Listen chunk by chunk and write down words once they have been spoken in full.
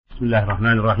بسم الله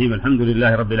الرحمن الرحيم. الحمد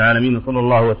لله رب العالمين، وصلى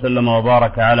الله وسلم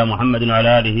وبارك على محمد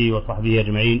وعلى آله وصحبه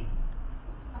أجمعين.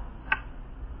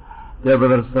 Dear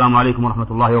brothers, السلام عليكم ورحمة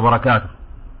الله وبركاته.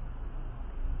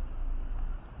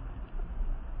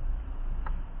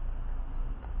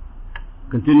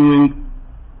 Continuing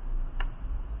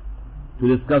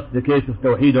to discuss the case of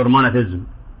Tawheed or monotheism,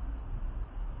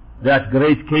 that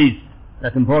great case,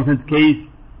 that important case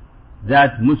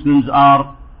that Muslims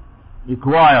are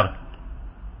required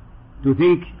to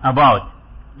think about,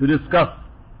 to discuss,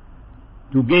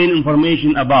 to gain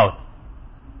information about.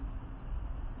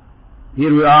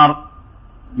 Here we are,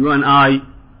 you and I,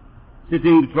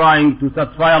 sitting trying to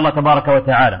satisfy Allah Tabaraka wa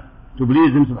Ta'ala, to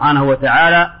please Him Subhanahu wa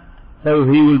Ta'ala, so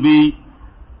He will be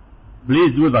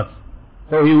pleased with us,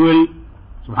 so He will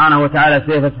Subhanahu wa Ta'ala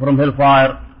save us from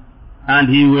hellfire, and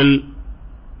He will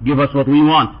give us what we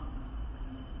want.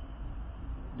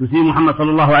 To see Muhammad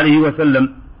sallallahu alayhi wa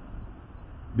sallam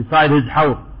beside his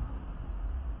hawd,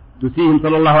 to see him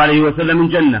sallallahu alayhi wa sallam in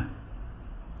Jannah,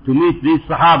 to meet these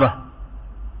Sahaba,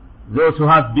 those who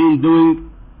have been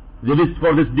doing the best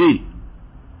for this deen,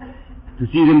 to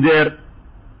see them there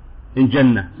in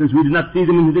Jannah. Since we did not see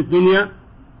them in this dunya,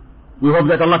 we hope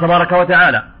that Allah Tabaraka wa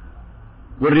Ta'ala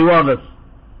will reward us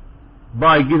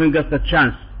by giving us the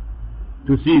chance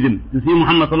to see them, to see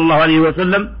Muhammad sallallahu alayhi wa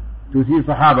sallam, to see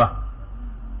Sahaba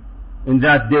in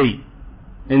that day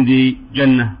in the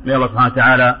Jannah. May Allah subhanahu wa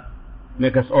ta'ala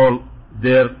make us all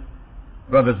their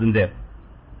brothers in there.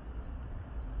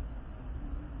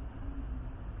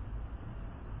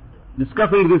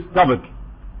 Discussing this topic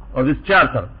or this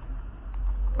chapter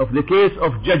of the case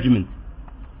of judgment,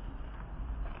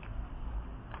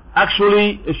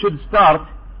 actually it should start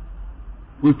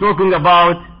with talking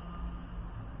about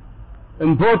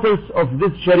importance of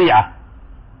this Sharia,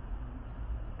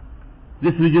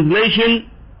 this legislation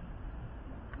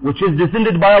which is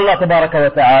descended by Allah Tabaraka wa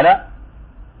Ta'ala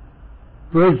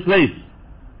to His slaves,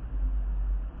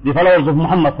 the followers of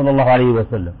Muhammad sallallahu alayhi wa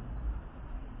sallam.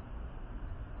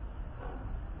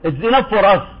 It's enough for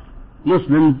us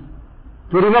Muslims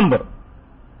to remember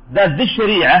that this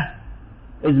Sharia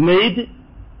is made,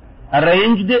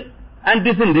 arranged and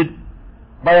descended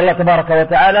by Allah Tabaraka wa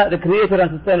Ta'ala, the creator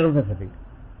and sustainer of everything,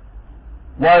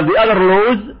 while the other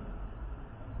laws,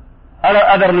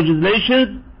 other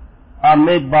legislations are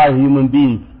made by human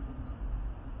beings,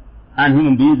 and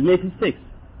human beings make mistakes.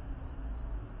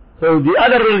 So the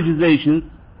other legislations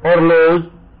or laws,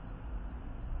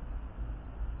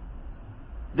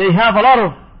 they have a lot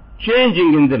of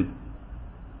changing in them.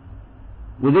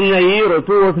 Within a year or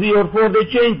 2 or 3 or 4 they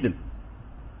change them,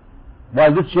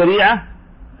 while this Sharia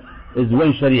is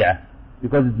one Sharia,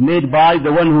 because it's made by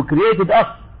the one who created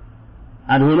us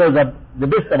and who knows the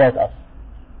best about us,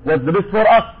 what's the best for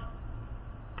us.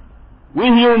 We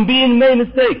human beings make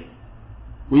mistakes.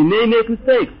 We may make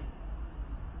mistakes.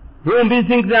 Human beings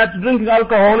think that drinking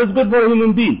alcohol is good for a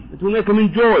human being. It will make him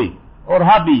enjoy or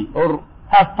happy or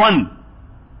have fun.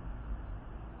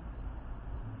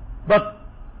 But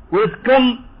when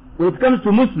it comes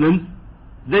to Muslims,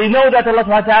 they know that Allah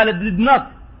subhanahu wa ta'ala did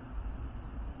not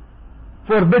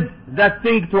forbid that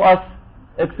thing to us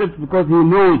except because He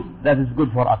knows that it's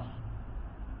good for us.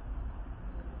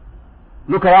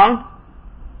 Look around.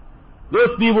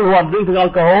 Those people who are drinking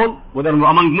alcohol, whether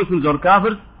among Muslims or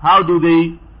Kafirs, how do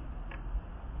they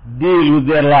deal with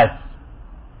their lives?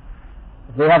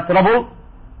 If they have trouble,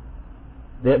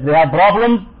 if they have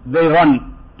problems, they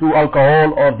run to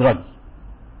alcohol or drugs.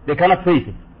 They cannot face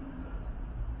it.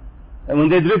 And when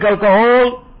they drink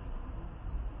alcohol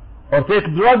or take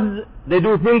drugs, they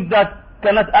do things that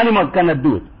animals cannot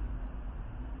do it.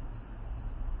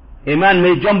 A man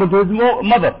may jump into his own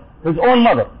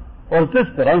mother or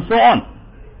sister and so on.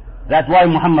 That's why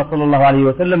Muhammad sallallahu alayhi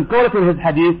wa sallam called in his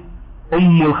hadith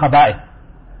Ummul Khaba'ith,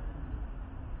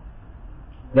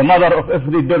 the mother of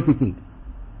every dirty thing.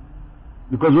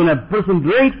 Because when a person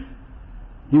drinks,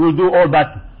 he will do all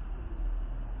bad things,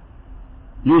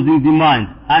 losing the mind.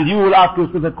 And you will ask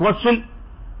yourself a question: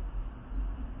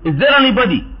 is there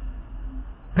anybody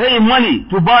paying money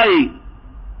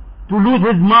to lose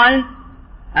his mind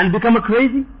and become a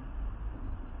crazy?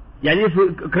 If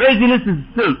craziness is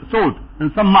still sold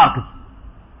in some markets,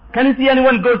 can you see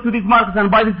anyone goes to these markets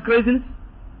and buy this craziness?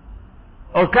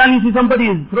 Or can you see somebody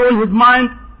throwing his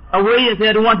mind away and say,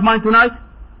 I don't want mine tonight,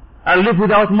 I'll live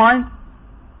without mine?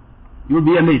 You'll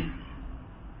be amazed.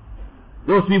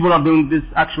 Those people are doing this,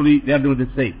 actually they are doing this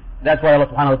same. That's why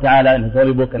Allah subhanahu wa ta'ala in His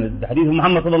holy book and the hadith of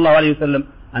Muhammad sallallahu alayhi wa sallam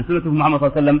and sunnah of Muhammad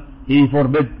sallallahu alayhi wa sallam, He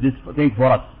forbid this thing for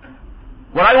us.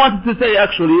 What I wanted to say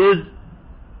actually is,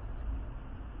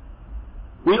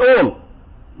 we all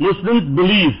Muslims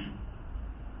believe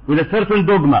with a certain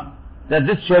dogma that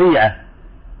this Sharia,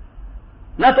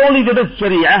 not only the best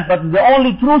Sharia, but the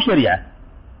only true Sharia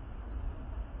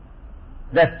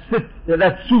that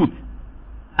suit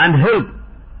and help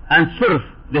and serve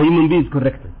the human beings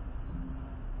correctly.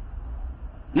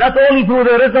 Not only through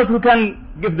the result we can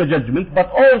give the judgment, but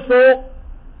also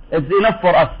it's enough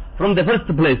for us from the first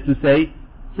place to say,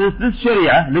 since this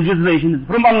Sharia legislation is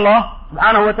from Allah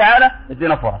subhanahu wa ta'ala, it's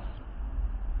enough for us.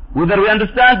 Whether we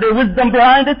understand the wisdom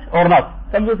behind it or not.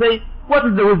 Some will say, what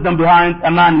is the wisdom behind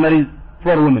a man marries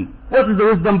 4 women? What is the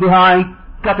wisdom behind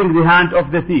cutting the hand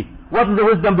of the thief? What is the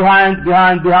wisdom behind?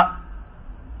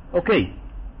 Okay.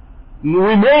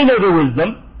 We may know the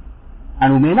wisdom,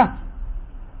 and we may not.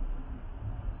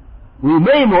 We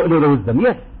may know the wisdom,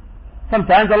 yes.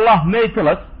 Sometimes Allah may tell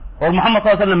us, or Muhammad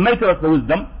sallallahu alaihi wasallam may tell us the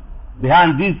wisdom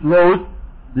behind these laws,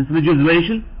 this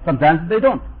legislation. Sometimes they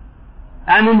don't.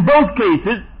 And in both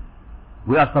cases,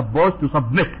 we are supposed to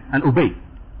submit and obey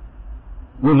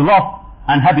with love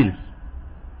and happiness.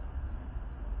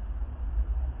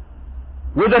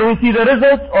 Whether we see the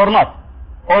results or not.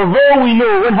 Although we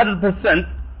know 100%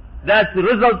 that the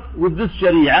results with this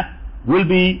Sharia will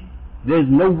be, there is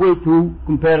no way to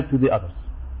compare it to the others.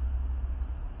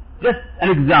 Just an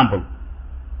example.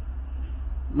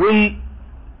 When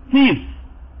thieves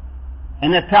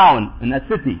in a town, in a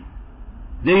city,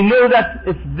 they know that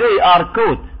if they are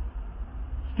caught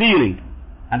stealing,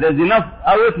 and there's enough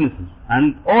eyewitnesses,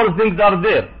 and all things are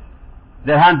there,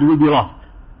 their hand will be lost.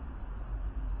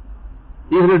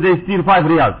 Even if they steal 5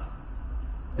 riyals,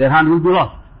 their hand will be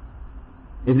lost.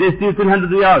 If they steal 200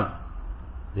 riyals,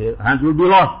 their hand will be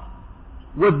lost.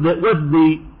 What's the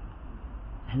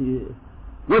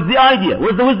idea?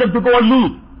 What's the wisdom to go and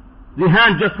lose the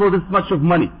hand just for this much of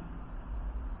money?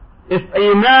 If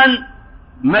a man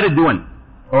married one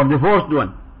or divorced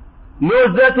one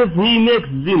knows that if he makes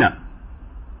zina,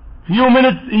 few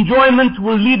minutes enjoyment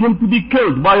will lead him to be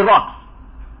killed by rocks,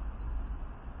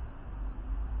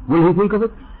 will he think of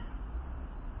it?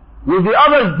 Will the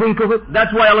others think of it?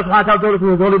 That's why Allah subhanahu wa ta'ala told us in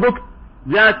His holy book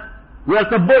that we are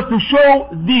supposed to show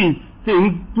these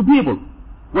things to people.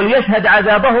 وَلْيَشْهَدْ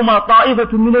عَذَابَهُمَا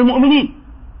طَائِفَةٌ مِّنَ الْمُؤْمِنِينَ.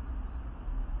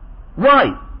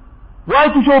 Why? Why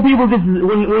to show people this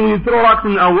when we throw rocks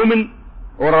in a woman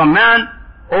or a man,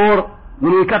 or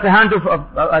when we cut the hand of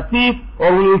a thief,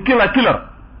 or when we kill a killer?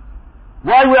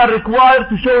 Why we are required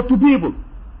to show it to people?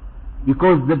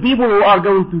 Because the people who are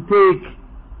going to take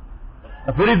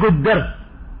a very good dars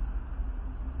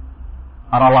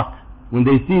are a lot. When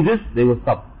they see this, they will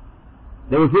stop.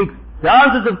 They will think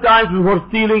thousands of times before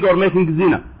stealing or making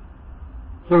zina.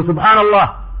 So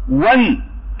subhanallah, one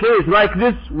case like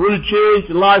this will change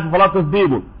the life of a lot of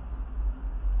people.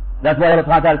 That's why Allah subhanahu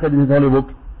wa ta'ala said in His holy book,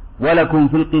 وَلَكُمْ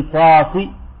فِي الْقِصَاصِ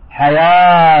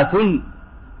حَيَاةٌ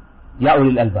يَا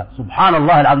أُولِي الْأَلْبَابِ.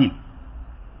 Subhanallah al-Azim.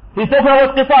 He talking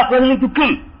about qisas, meaning to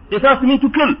kill. Qisas means to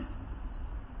kill.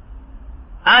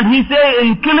 And he say,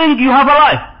 in killing you have a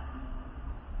life.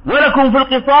 وَلَكُمْ فِي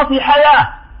الْقِصَاصِ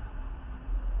حَيَاةٌ.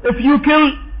 If you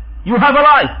kill, you have a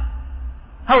life.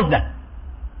 How's that?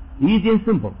 Easy and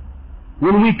simple.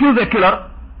 When we kill the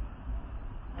killer,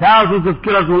 thousands of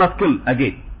killers will not kill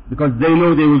again, because they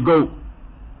know they will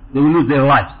lose their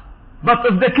lives. But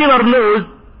if the killer knows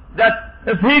that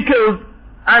if he kills,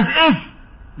 and if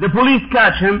the police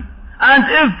catch him, and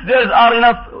if there are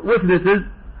enough witnesses,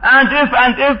 and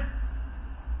if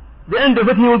the end of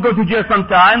it he will go to jail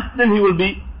sometimes, then he will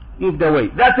be moved away.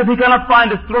 That's if he cannot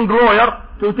find a strong lawyer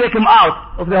to take him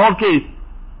out of the whole case,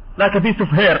 like a piece of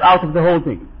hair out of the whole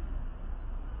thing.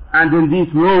 And in these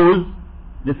laws,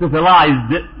 the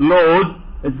civilized laws,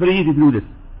 it's very easy to do this.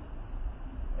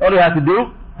 All you have to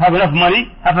do, have enough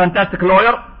money, have a fantastic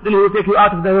lawyer, then he will take you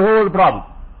out of the whole problem.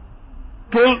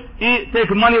 Kill, eat, take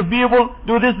money of people,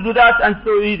 do this, do that, and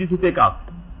so easy to take out.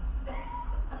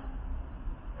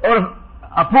 Or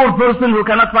a poor person who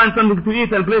cannot find something to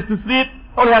eat and place to sleep,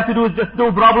 all you have to do is just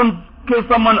do problems, kill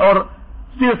someone or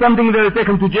steal something, they will take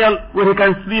him to jail where he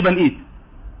can sleep and eat.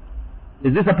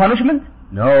 Is this a punishment?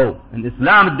 No. In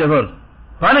Islam it differs.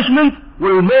 Punishment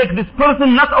will make this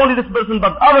person, not only this person,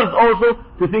 but others also,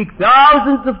 to think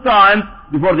thousands of times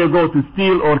before they go to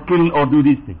steal or kill or do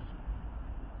these things.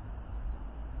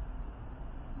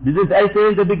 This is, I say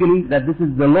in the beginning, that this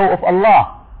is the law of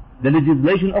Allah. The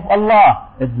legislation of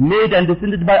Allah is made and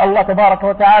descended by Allah Tabaraka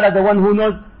wa Ta'ala, the one who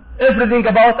knows everything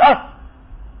about us.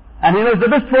 And He knows the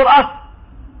best for us.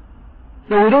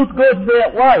 So we don't go to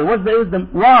say, why? What's the wisdom?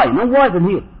 Why? No why in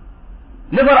here.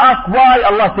 Never ask why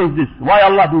Allah says this, why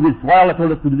Allah do this, why Allah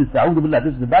told us to do this. A'udhu billah,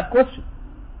 this is a bad question.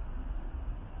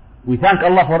 We thank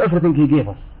Allah for everything He gave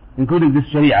us, including this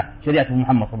Sharia of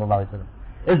Muhammad sallallahu alayhi wa sallam.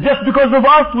 It's just because of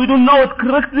us, we don't know it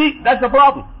correctly, that's the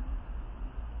problem.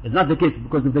 It's not the case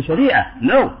because of the Sharia.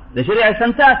 No, the Sharia is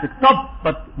fantastic, top,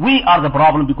 but we are the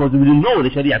problem because we don't know the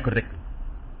Sharia correctly.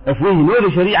 If we know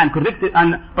the Sharia and correct it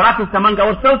and practice among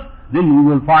ourselves, then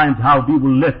we will find how people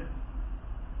live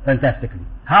fantastically.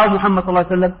 How Muhammad sallallahu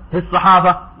alaihi wasallam, his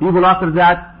Sahaba, people after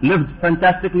that lived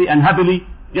fantastically and happily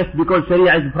just because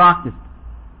Sharia is practiced.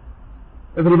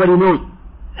 Everybody knows.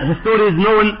 The story is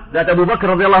known that Abu Bakr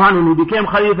radiallahu anhu, when he became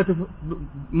Khalifa of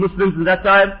Muslims in that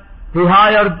time, he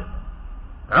hired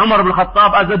Umar ibn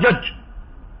Khattab as a judge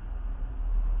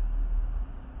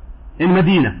in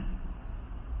Medina.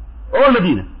 All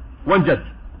Medina, one judge.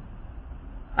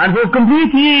 And for a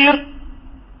complete year,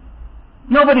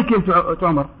 nobody came to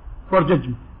Umar for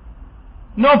judgment.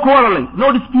 No quarreling,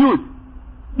 no dispute,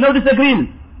 no disagreement.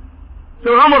 So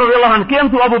Umar radiallahu anhu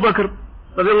came to Abu Bakr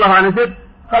radiallahu anhu and said,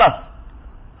 Khalas,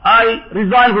 I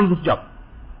resign from this job.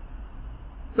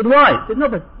 He said, why? He said,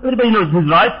 nobody. Everybody knows his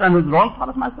rights and his wrongs.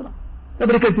 Khalas ma'asalam.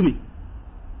 Nobody came to me.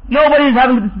 Nobody is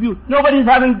having a dispute. Nobody is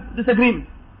having disagreement.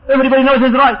 Everybody knows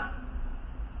his rights.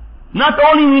 Not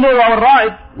only we know our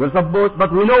rights, we're supposed,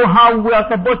 but we know how we are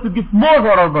supposed to give more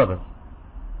for our brothers.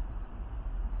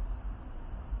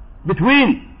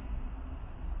 Between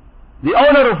the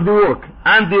owner of the work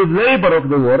and the labor of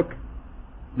the work,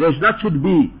 there should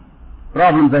be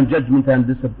problems and judgment and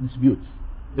disputes.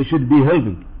 They should be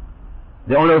helping.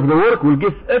 The owner of the work will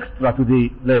give extra to the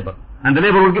labor, and the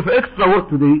labor will give extra work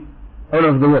to the owner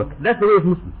of the work. That's the way of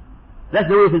Muslims. That's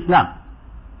the way of Islam.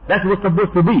 That's what's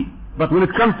supposed to be. But when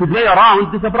it comes to play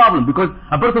around, it's a problem, because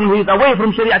a person who is away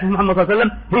from Sharia of Muhammad sallallahu alaihi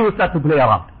wasallam, he will start to play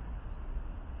around.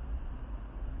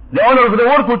 The owner of the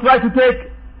work will try to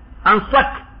take and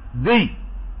suck the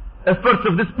efforts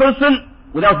of this person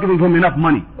without giving him enough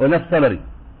money or enough salary.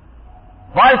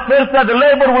 Vice versa, the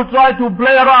labor will try to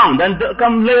play around and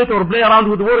come late or play around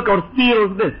with work or steal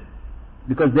or this,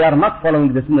 because they are not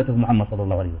following the sunnah of Muhammad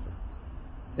sallallahu alaihi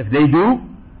wasallam. If they do,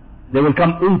 they will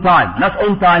come in time, not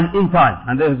on time, in time,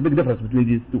 and there is a big difference between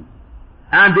these two.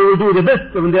 And they will do the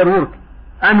best in their work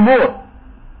and more.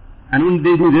 And when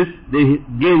they do this, they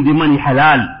gain the money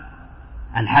halal,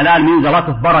 and halal means a lot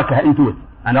of barakah into it,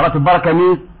 and a lot of barakah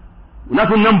means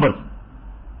not in numbers.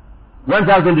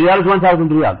 1,000 riyal is 1,000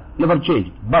 riyal, never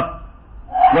changed. But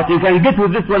what you can get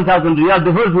with this 1,000 riyal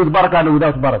differs with barakah and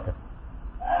without barakah.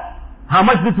 How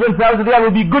much this 1,000 riyal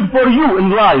will be good for you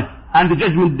in life and the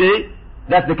judgment day,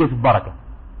 that's the case of barakah.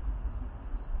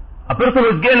 A person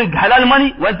who is gaining halal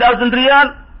money, 1,000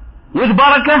 riyal, with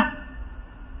barakah,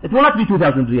 it will not be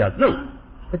 2,000 riyal. No,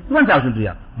 it's 1,000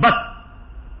 riyal. But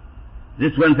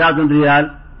this 1,000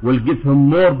 riyal will give him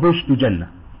more push to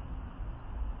Jannah.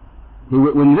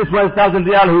 When this 1,000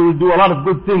 riyal, he will do a lot of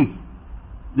good things.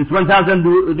 This 1,000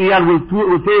 riyal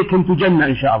will take him to Jannah,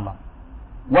 inshallah.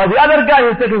 While the other guy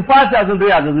is taking 5,000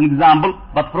 riyal as an example,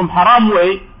 but from haram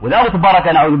way, without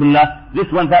barakah, na'udhu billah, this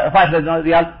 5,000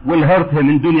 riyal will hurt him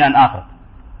in dunya and akhirah.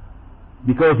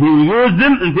 Because he will use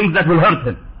them in things that will hurt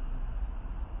him.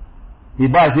 He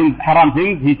buys things, haram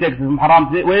things, he takes them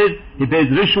haram ways, he pays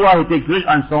rishwa, he takes rish,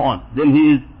 and so on. Then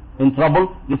he is in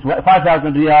trouble. This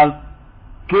 5,000 riyal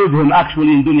killed him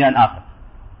actually in dunya and akhirah.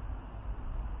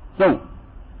 So,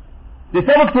 the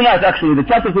topic tonight actually, the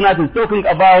chapter tonight is talking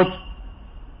about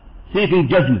seeking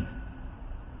judgment.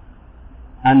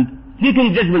 And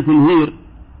seeking judgment in here,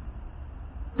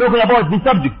 talking about the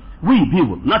subjects, we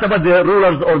people, not about the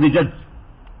rulers or the judges.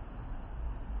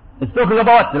 It's talking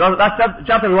about, the last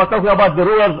chapter was talking about the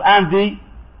rulers and the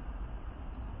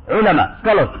ulama,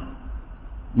 scholars.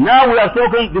 Now we are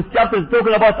talking, this chapter is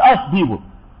talking about us people.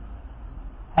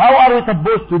 How are we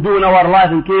supposed to do in our life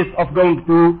in case of going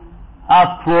to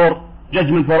ask for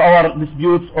judgment for our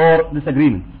disputes or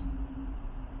disagreements?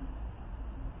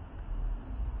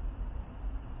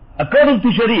 According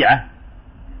to Sharia,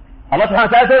 Allah subhanahu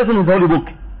wa ta'ala says in His holy book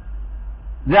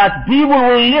that people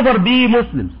will never be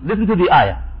Muslims. Listen to the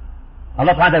ayah.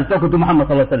 Allah subhanahu wa ta'ala is talking to Muhammad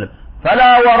sallallahu alayhi wa sallam.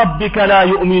 فَلَا وَرَبِّكَ لَا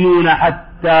يُؤْمِنُونَ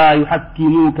حَتَّى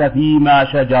يُحَكِّمُوكَ فِي مَا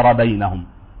شَجَرَ بَيْنَهُمْ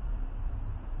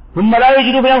ثُمَّ لَا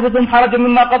يَجِدُوا فِي أَنفُسِهِمْ حَرَجًا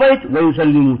مِمَّا قَضَيْتَ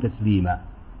وَيُسَلِّمُوا تَسْلِيمًا.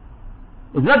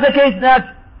 It's not the case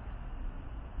that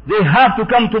they have to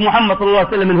come to Muhammad sallallahu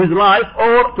alayhi wa sallam in his life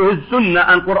or to his sunnah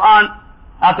and Quran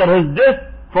after his death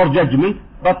for judgment,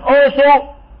 but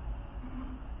also,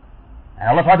 and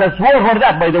Allah subhanahu wa ta'ala swore for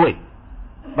that by the way,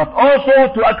 but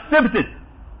also to accept it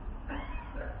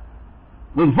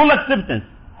with full acceptance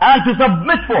and to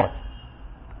submit for it.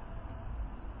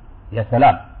 Ya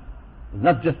salam. It's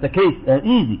not just a case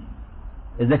easy.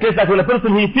 It's a case that when a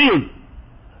person he feels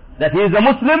that he is a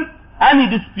Muslim, any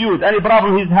dispute, any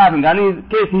problem he's having, any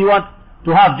case he wants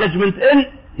to have judgment in,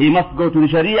 he must go to the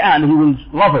Sharia and he will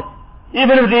love it.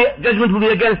 Even if the judgment will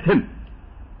be against him,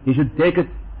 he should take it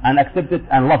and accept it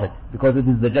and love it, because it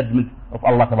is the judgment of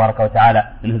Allah Tabaraka wa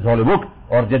Ta'ala in His holy book,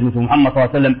 or judgment of Muhammad Sallallahu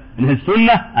Alaihi Wasallam in His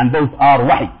Sunnah, and both are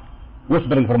wahi,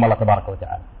 whispering from Allah Tabaraka wa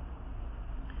Ta'ala.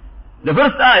 The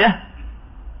first ayah,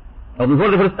 or before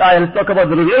the first ayah, let's talk about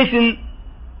the relation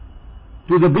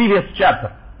to the previous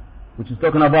chapter, which is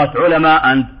talking about ulama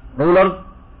and rulers.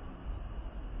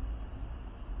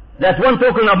 That one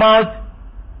talking about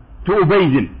to obey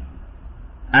them,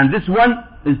 and this one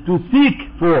is to seek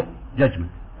for judgment.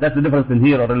 That's the difference in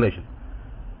here or relation.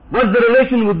 What's the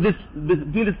relation with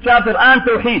between this chapter and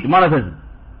Tawheed, monotheism?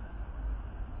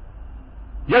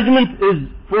 Judgment is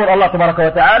for Allah Tabaraka wa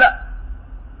Ta'ala,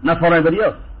 not for anybody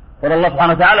else. For Allah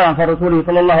Subhanahu wa Ta'ala and for Rasulullah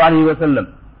Sallallahu Alaihi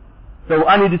Wasallam. So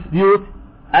any dispute,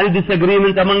 any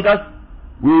disagreement among us,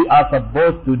 we are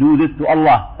supposed to do this to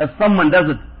Allah. If someone does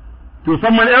it to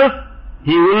someone else,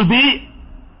 he will be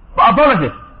a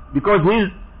polytheist, because he is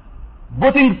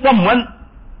putting someone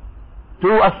he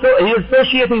is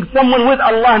associating someone with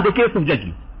Allah in the case of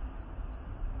judgment.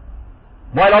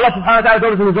 While Allah Subhanahu wa Ta'ala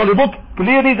told us in His holy book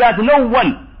clearly that no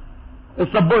one is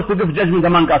supposed to give judgment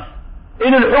among us.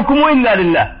 إِنِ الْحُكْمُ إِلَّا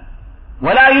لِلَّهِ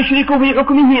وَلَا يُشْرِكُ فِي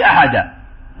حُكْمِهِ أَحَدًا.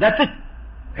 That's it.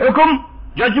 Hukum,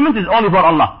 judgment is only for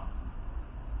Allah.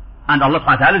 And Allah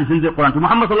Subhanahu wa Ta'ala sends the Quran to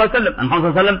Muhammad Sallallahu Alaihi Wasallam, and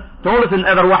Muhammad Sallallahu Alaihi Wasallam told us in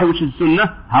other wahi, which is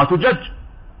Sunnah, how to judge.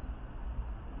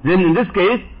 Then in this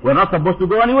case, we're not supposed to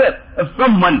go anywhere. If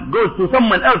someone goes to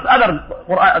someone else other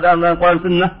than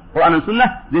Quran and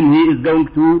Sunnah, then he is going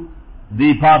to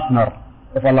the partner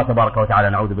of Allah Tabaraka wa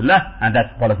Ta'ala, na'udhu billah, and that's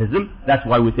polytheism. That's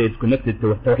why we say it's connected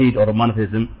to Tawheed or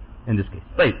monotheism in this case.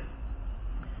 Right.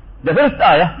 The first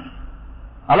ayah,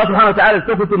 Allah Subhanahu wa Ta'ala is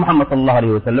talking to Muhammad Sallallahu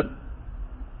Alaihi Wasallam.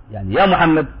 Yani, Ya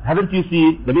Muhammad, haven't you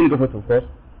seen, the meaning of it of course,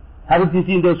 haven't you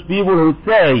seen those people who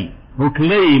say, who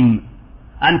claim,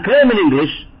 and claim in English,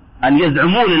 and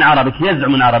يزعمون in Arabic,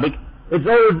 يزعم in Arabic, it's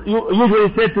always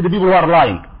usually said to the people who are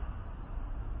lying.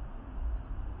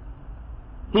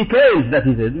 He claims that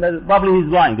he says, probably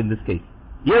he's lying in this case.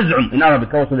 يزعم in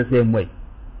Arabic also the same way.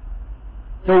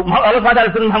 So Allah Subhanahu wa Ta'ala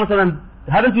said to Muhammad Sallallahu Alaihi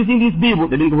Wasallam, haven't you seen these people,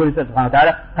 the meaning of what he said Subhanahu wa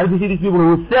Ta'ala, haven't you seen these people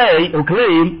who say, who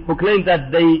claim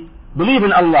that they believe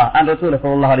in Allah and Rasulullah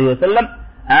Sallallahu Alaihi Wasallam,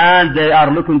 and they are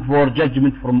looking for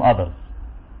judgment from others.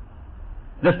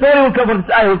 The story will cover this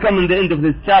ayah, will come in the end of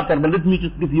this chapter, but let me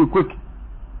just give you a quick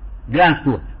glance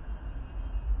to it.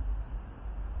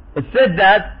 It said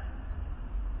that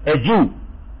a Jew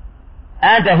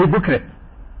and a hypocrite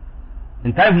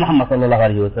in time of Muhammad Sallallahu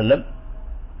Alaihi Wasallam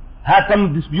had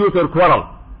some dispute or quarrel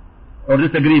or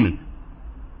disagreement.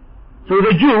 So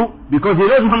the Jew, because he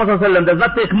knows Muhammad Sallallahu Alaihi Wasallam does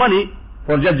not take money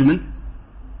for judgment,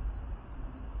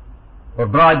 or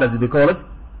bribe as they call it,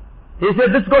 he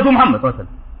said, let's go to Muhammad Sallallahu Alaihi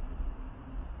Wasallam.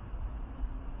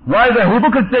 Why the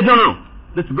hypocrite said, no,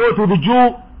 let's go to the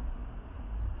Jew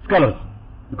scholars,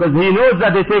 because he knows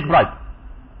that they take bribe.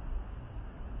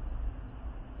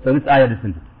 So this ayah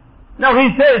descended. Now he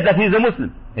says that he's a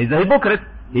Muslim. He's a hypocrite.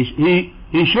 He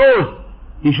shows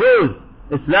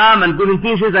Islam and good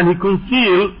intentions, and he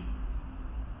conceals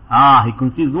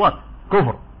what?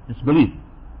 Kufr, disbelief.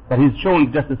 That he's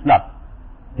showing just Islam.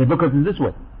 Hypocrite is this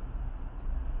way.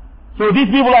 So these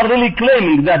people are really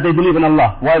claiming that they believe in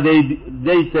Allah, while they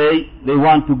say they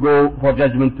want to go for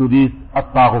judgment to these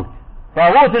at-taghut.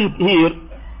 Taghut in here,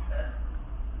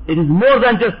 it is more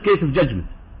than just case of judgment.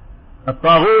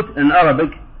 At-taghut in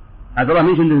Arabic, as Allah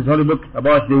mentioned in His holy book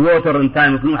about the water in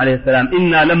time of Nuh alayhi salam,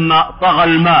 إِنَّا لَمَّا طَغَى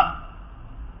الْمَاء.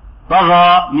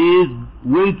 Tagha means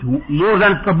went more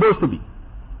than it's supposed to be.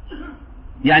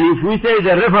 Yani if we say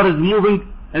the river is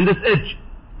moving in this edge,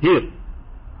 here,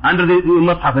 under the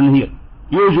Mus'haf in here,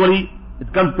 usually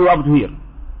it comes to up to here.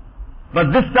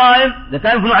 But this time, the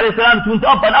time of Nuh alayhi salam, it went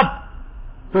up and up.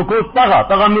 So called Tagha.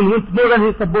 Tagha means went more than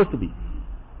it's supposed to be.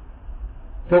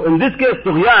 So in this case,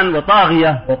 Tughyan, wa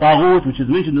Taghiyah, wa Taghut, which is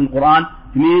mentioned in the Quran,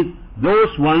 it means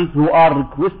those ones who are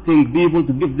requesting people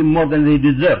to give them more than they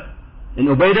deserve, in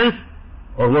obedience,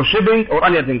 or worshipping, or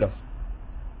anything else.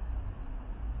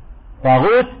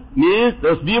 Taghut means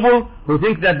those people who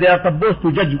think that they are supposed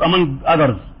to judge among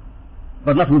others,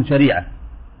 but not with Sharia.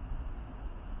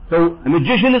 So a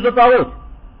magician is a Taghut,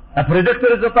 a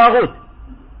predictor is a Taghut,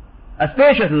 a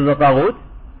specialist is a Taghut,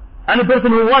 any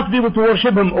person who wants people to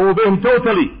worship him or obey him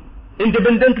totally,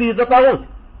 independently is a Taghut.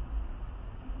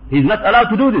 He is not allowed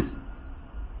to do this.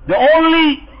 The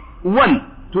only one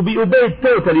to be obeyed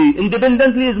totally,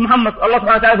 independently is Muhammad, Allah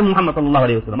subhanahu wa ta'ala, Muhammad sallallahu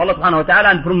alayhi wa sallam. Allah subhanahu wa ta'ala,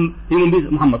 and from human beings,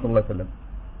 Muhammad sallallahu alayhi wa sallam.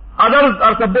 Others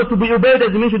are supposed to be obeyed,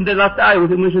 as we mentioned the last ayah, we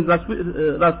mentioned last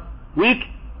week,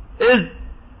 is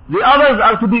The others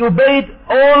are to be obeyed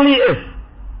only if,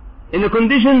 in the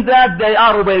condition that they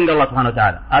are obeying Allah subhanahu wa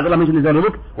ta'ala. As Allah mentioned in the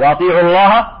book, وَأَطِيعُوا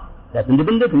اللَّهَ, that's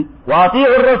independently.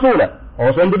 وَأَطِيعُوا الرَّسُولَ,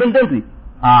 also independently.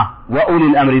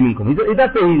 وَأُولِي الْأَمْرِ مِنْكُمْ. He does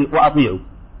say وَأَطِيعُوا.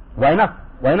 Why not?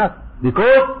 Why not?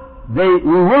 Because we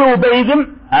will obey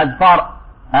them as far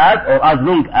as, or as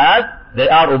long as they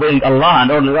are obeying Allah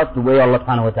and ordering us to obey Allah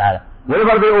subhanahu wa ta'ala.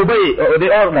 Whenever they obey, or they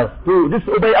order us to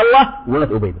disobey Allah, we will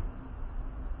not obey them.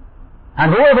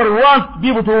 And whoever wants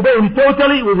people to obey him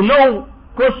totally, with no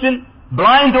question,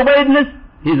 blind obedience,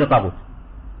 he is a taghut.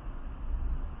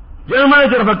 General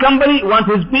manager of a company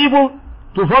wants his people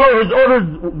to follow his orders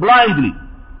blindly.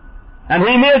 And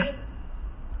he makes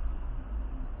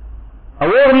a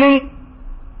warning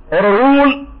or a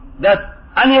rule that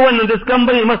anyone in this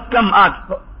company must come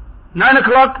at 9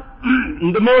 o'clock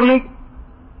in the morning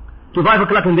to 5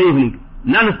 o'clock in the evening.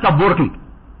 Non-stop working.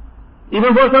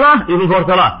 Even for salah? Even for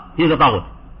salah. He is a taghut.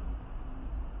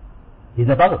 He is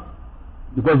a taghut.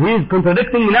 Because he is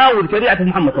contradicting now with Shari'at of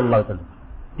Muhammad sallallahu alayhi wa sallam.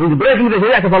 He is breaking the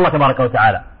Shari'at of Allah tabaraka wa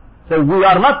ta'ala. So we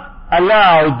are not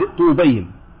allowed to obey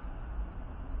him.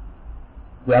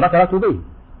 We are not allowed to obey him.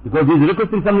 Because he is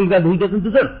requesting something that he doesn't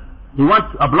deserve. He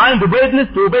wants a blind obedience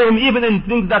to obey him even in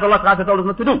things that Allah Ta'ala told us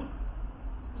not to do.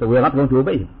 So we are not going to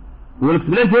obey him. We will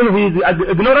explain to him if he is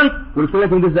ignorant, we will explain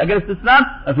to him this is against Islam.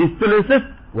 If he still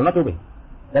insists, we will not obey him.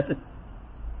 That's it.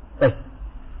 Right.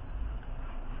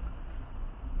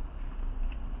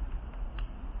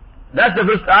 That's the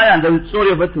first ayah and the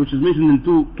story of it, which is mentioned in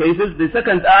two cases. The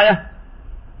second ayah,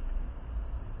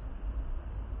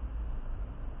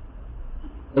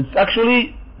 it's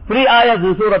actually three ayahs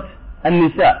in Surah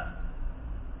An-Nisa.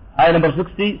 Ayah number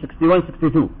 60, 61,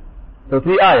 62. So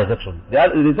three ayahs actually.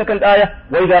 The second ayah,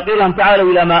 وَإِذَا قِيلَ هُمْ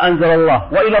تَعَالَوْا إِلَى مَا أَنزَلَ اللَّهُ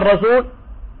وَإِلَى الرَّسُولِ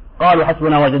قَالُوا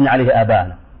حَسْبُنَا وَجَدْنَا عَلَيْهِ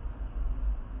آبَاءَنَا.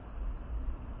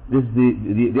 This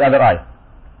is the other ayah.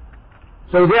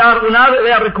 So they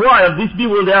are required, these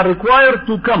people, they are required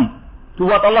to come to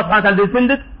what Allah subhanahu wa ta'ala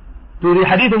descended, to the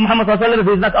hadith of Muhammad sallallahu alayhi wa sallam if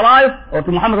he is not alive, or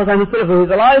to Muhammad sallallahu alayhi wa sallam if he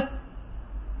is alive.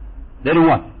 They don't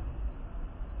want.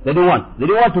 They don't want. They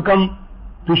don't want to come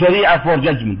to Sharia for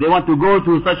judgment. They want to go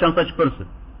to such and such person,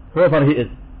 whoever he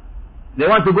is. They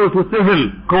want to go to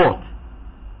civil court.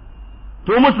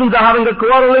 Two Muslims are having a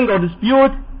quarreling or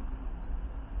dispute.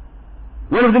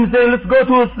 One of them saying, let's go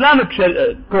to Islamic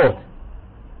court.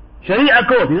 Sharia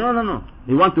court. No.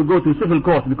 They want to go to civil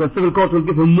court because civil court will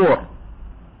give him more.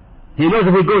 He knows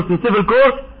if he goes to civil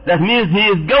court, that means he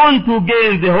is going to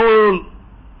gain the whole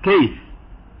case.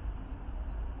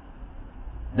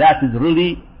 That is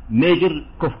really major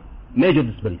kufr, major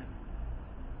disbelief.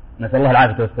 نسأل الله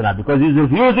العافية والسلام. Because he is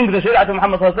refusing the Sharia of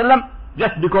Muhammad sallallahu alayhi wa sallam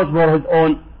just because for his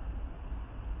own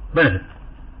benefit.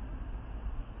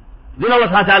 Then Allah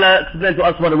subhanahu wa ta'ala explained to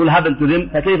us what will happen to them.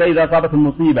 فكيف إذا أصابتهم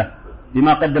مصيبة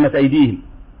بما قدمت أيديهم.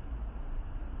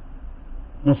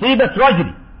 مصيبة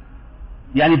tragedy.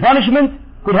 يعني punishment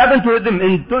could happen to them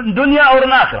in dunya or in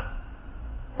akhirah.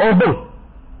 Or both.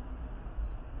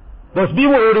 Those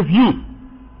people who refuse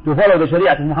to follow the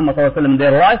Sharia of Muhammad sallallahu alayhi wa sallam in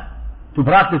their life, to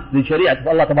practice the Sharia of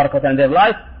Allah tabaraka wa ta'ala in their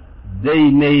life, they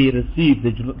may receive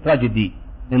the tragedy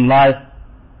in life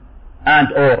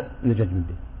and or in the judgment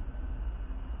day.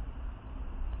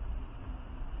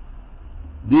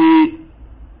 The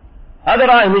other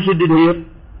ayah which he did here,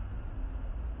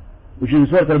 which is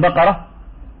Surah Al-Baqarah,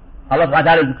 Allah subhanahu wa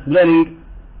ta'ala is explaining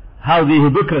how the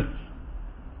hypocrites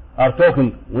are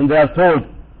talking when they are told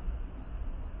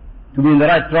to be in the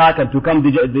right track and to come to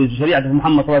the Sharia of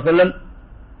Muhammad sallallahu alayhi wa sallam.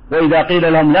 وإذا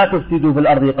قيل لهم لا تفسدوا في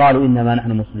الأرض قالوا إنما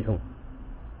نحن مصلحون.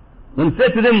 When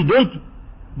said to them, don't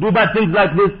do bad things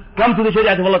like this, come to the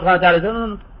Sharia of Allah subhanahu wa ta'ala.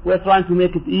 No, we are trying to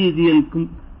make it easy and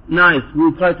nice.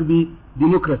 We try to be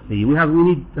democracy. We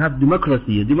need to have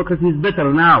democracy. Democracy is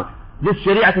better now. This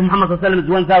Sharia of Muhammad sallallahu alayhi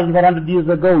wa sallam is 1,400 years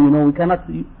ago. We cannot.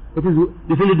 It is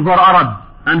defended for Arabs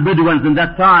and Bedouins in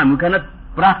that time. We cannot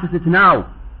practice it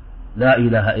now. La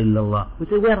ilaha illallah. We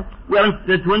say we are in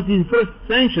the 21st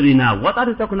century now. What are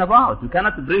you talking about? You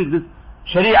cannot bring this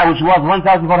Sharia which was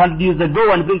 1,400 years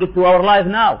ago and bring it to our life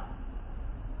now.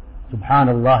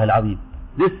 Subhanallah al-Azim.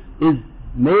 This is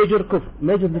major kufr,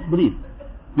 major disbelief.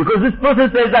 Because this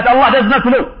person says that Allah does not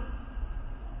know.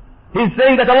 He's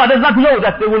saying that Allah does not know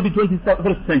that there will be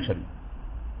 21st century.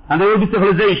 And there will be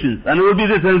civilizations. And there will be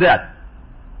this and that.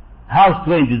 How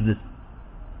strange is this?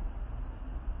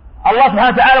 Allah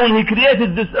subhanahu wa ta'ala, when He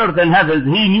created this earth and heavens,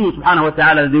 He knew subhanahu wa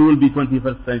ta'ala that there will be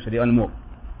 21st century and more.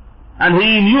 And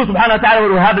He knew subhanahu wa ta'ala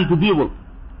what will happen to people.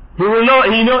 He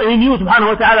knew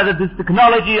subhanahu wa ta'ala that this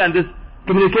technology and this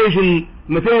communication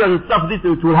material and stuff, this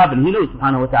will happen. He knows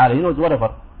subhanahu wa ta'ala, He knows whatever.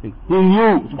 He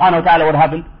knew subhanahu wa ta'ala what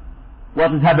happened.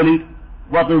 what is happening,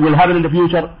 what will happen in the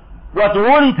future, what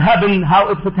won't happen, how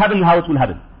if it happens, how it will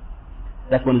happen.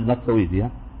 That one is not so easy, huh?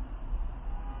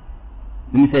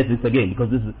 Let me say this again, because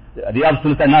this is, the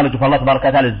absolute knowledge of Allah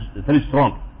Ta'ala is very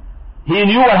strong. He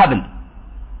knew what happened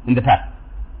in the past.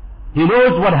 He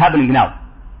knows what's happening now.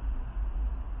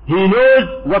 He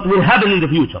knows what will happen in the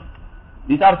future.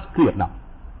 These are clear now.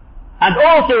 And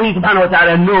also He Subhanahu wa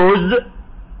Ta'ala knows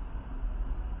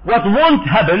what won't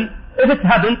happen, if it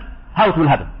happens, how it will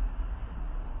happen.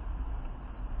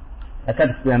 I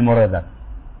can't explain more than that.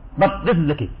 But this is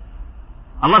the case.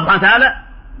 Allah Subhanahu wa Ta'ala,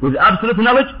 with absolute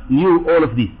knowledge, knew all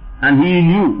of these. And He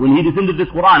knew when He descended this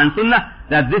Quran and Sunnah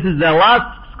that this is the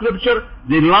last scripture,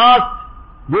 the last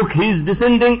book He is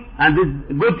descending, and this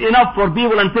is good enough for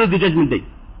people until the judgment day.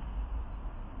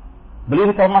 Believe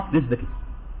it or not, this is the case.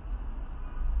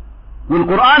 When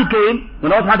Quran came,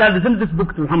 when Allah Subhanahu wa Ta'ala descended this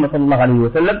book to Muhammad sallallahu alayhi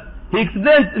wa sallam, He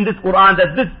explains in this Quran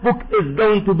that this book is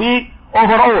going to be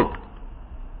overall.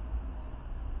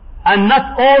 And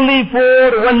not only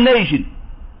for one nation,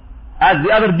 as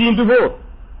the other deen before.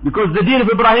 Because the deen of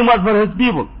Ibrahim was for his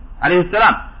people, alayhi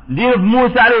salam. The deen of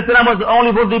Musa alayhi salam was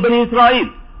only for the Bani Israel.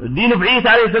 The deen of Isa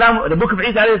alayhi salam, the book of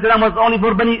Isa alayhi salam was only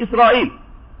for Bani Israel.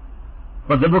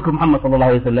 But the book of Muhammad sallallahu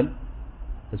alayhi wa sallam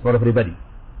is for everybody.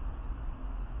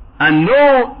 And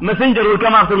no messenger will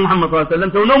come after Muhammad sallallahu alayhi wa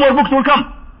sallam, so no more books will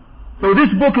come. So this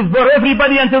book is for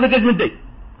everybody until the judgment day.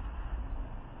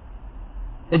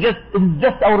 It is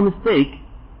just our mistake,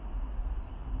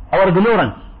 our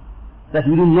ignorance, that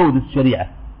we don't know this Sharia.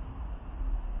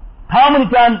 How many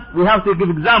times we have to give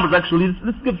examples actually?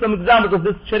 Let's give some examples of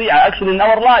this Sharia actually in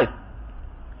our life.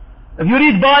 If you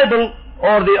read Bible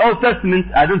or the Old Testament,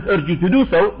 I don't urge you to do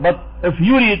so, but if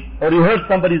you read or you heard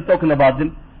somebody talking about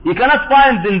them, you cannot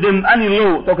find in them any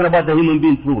law talking about the human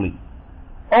being truly.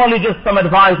 Only just some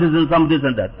advices and some this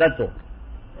and that, that's all.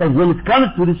 So when it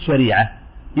comes to this Sharia,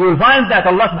 you will find that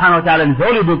Allah Subhanahu wa Ta'ala in His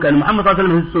holy book and Muhammad sallallahu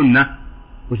alayhi wa sallam His Sunnah,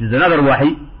 which is another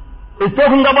wahi, is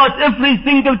talking about every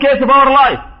single case of our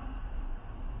life.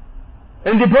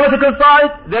 In the political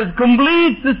side, there's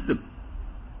complete system.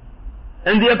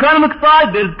 In the economic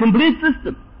side, there's complete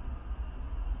system.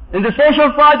 In the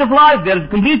social side of life, there's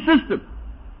complete system.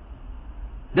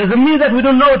 Doesn't mean that we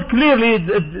don't know it clearly,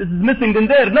 it's missing in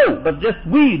there, no, but just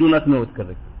we do not know it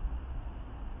correctly.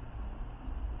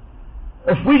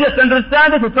 If we just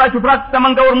understand it, we try to practice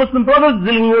among our Muslim brothers,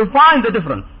 then we will find the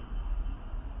difference.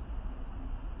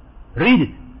 Read it,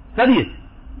 study it,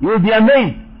 you will be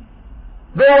amazed.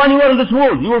 Go anywhere in this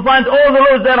world, you will find all the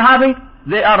laws they are having,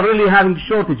 they are really having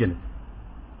shortage in it.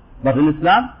 But in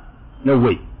Islam, no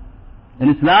way. In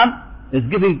Islam, is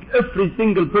giving every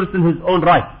single person his own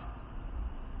rights.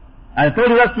 I told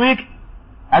you last week,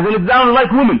 as an example,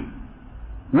 like women.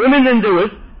 Women in the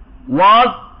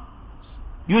West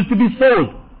used to be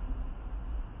sold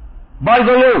by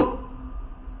the law.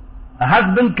 A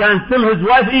husband can sell his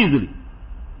wife easily,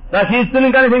 like he is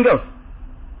selling anything else.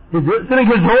 He's selling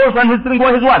his horse and he's selling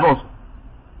his wife also.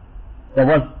 That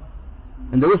was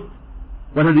in the West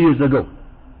 100 years ago.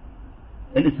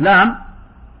 In Islam,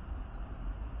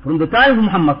 from the time of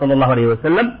Muhammad sallallahu alayhi wa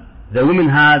sallam, the woman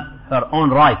has her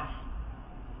own rights.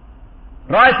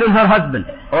 Rights in her husband,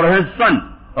 or his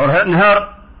son, or in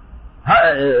her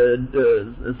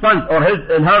sons, or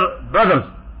in her brothers.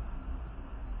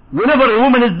 Whenever a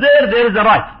woman is there, there is a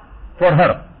right for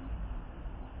her.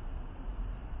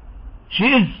 She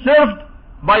is served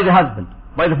by the husband,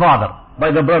 by the father,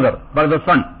 by the brother, by the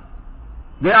son.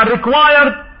 They are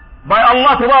required by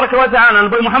Allah Tabaraka wa Ta'ala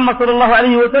and by Muhammad sallallahu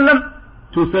alayhi wa sallam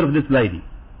to serve this lady,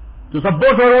 to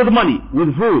support her with money,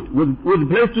 with food, with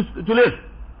place to live.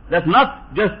 That's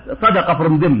not just sadaqah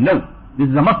from them, no. This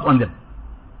is a must on them.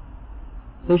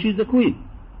 So she's a queen.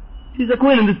 She's a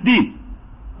queen in this deen.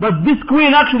 But this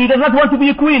queen actually does not want to be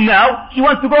a queen now. She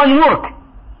wants to go and work.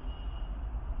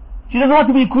 She doesn't want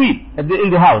to be a queen in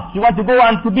the house. She wants to go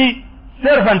and to be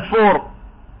servant for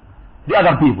the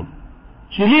other people.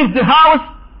 She leaves the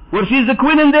house where she is the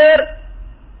queen in there.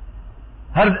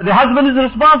 The husband is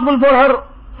responsible for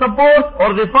her support,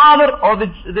 or the father, or the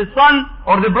son,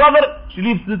 or the brother. She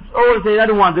leaves it all and says, I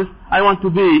don't want this. I want to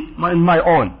be in my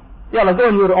own. Yeah, go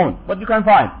on your own. What you can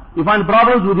find? You find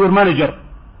problems with your manager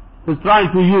who's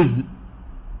trying to use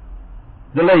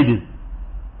the ladies.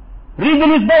 Read the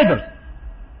newspapers.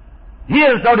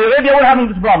 Here in Saudi Arabia, we're having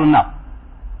this problem now.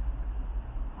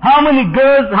 How many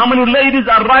girls, how many ladies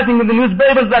are writing in the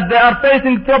newspapers that they are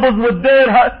facing troubles with their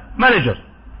managers,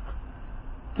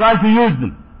 trying to use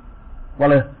them?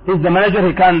 Well, he's the manager,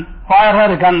 he can fire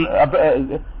her, he can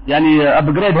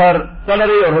upgrade her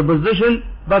salary or her position,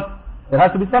 but there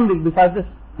has to be something besides this.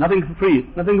 Nothing free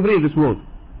in this world.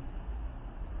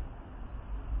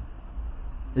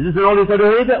 Is this only Saudi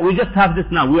Arabia? We just have this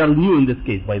now. We are new in this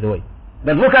case, by the way.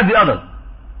 But look at the others.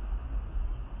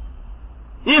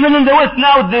 Even in the West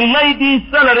now, the lady's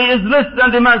salary is less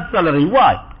than the man's salary.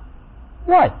 Why?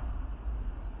 Why?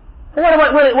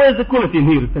 Where is equality in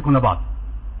here talking about?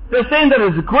 They're saying there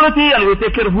is equality and we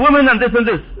take care of women and this and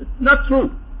this. It's not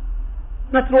true.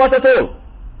 Not true at all.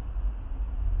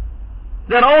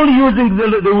 They're only using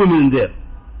the women there.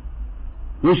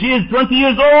 When she is 20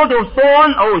 years old or so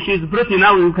on, oh, she's pretty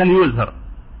now, you can use her.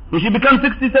 When she becomes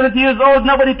 60, 70 years old,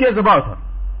 nobody cares about her.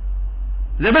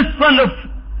 The best son of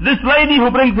this lady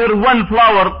who brings her one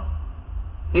flower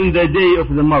in the day of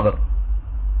the mother.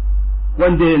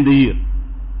 One day in the year.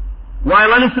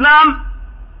 While in Islam,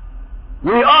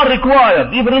 we are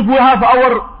required, even if we have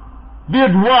our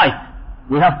beard white,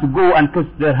 we have to go and kiss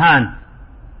their hands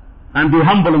and be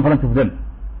humble in front of them.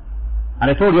 And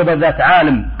I told you about that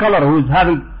alim, scholar, who is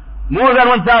having more than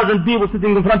 1,000 people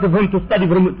sitting in front of him to study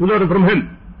from, to learn from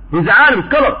him. He's an alim,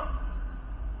 scholar.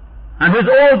 And his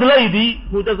old lady,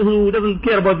 who doesn't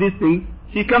care about these things,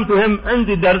 she come to him in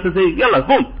the dars and say, Yalla,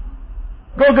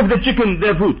 go give the chicken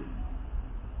their food.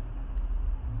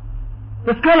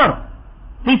 The scholar,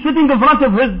 he's sitting in front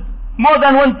of his more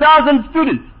than 1,000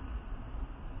 students.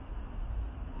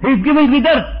 He's giving the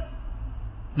dars.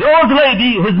 The old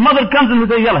lady, his mother comes and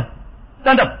says, Yalla,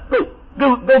 stand up,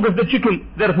 go give the chicken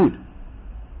their food.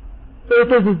 So he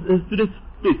tells his students,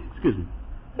 please, excuse me.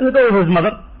 He goes to his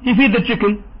mother, he feeds the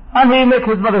chicken, and he makes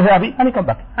his mother happy, and he comes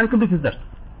back, and completes his dars.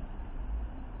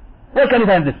 Where can you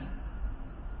find this?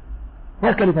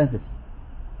 Where can you find this?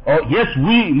 Oh, yes,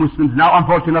 we Muslims now,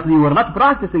 unfortunately, we're not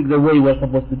practicing the way we're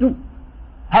supposed to do.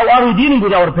 How are we dealing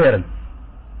with our parents?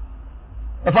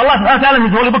 If Allah subhanahu wa ta'ala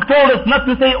in His Holy Book told us not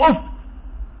to say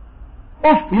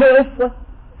uff, you know uff?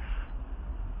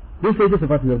 Don't say this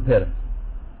about your parents.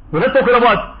 We're not talking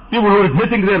about people who are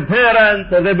hitting their parents,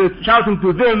 or they're shouting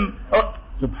to them. Oh,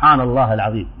 Subhanallah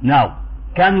al-Azim. Now,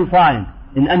 can you find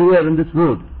in anywhere in this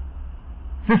world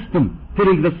system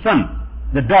telling the son,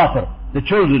 the daughter, the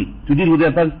children to deal with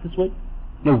their parents this way?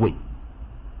 No way.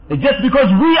 It's just because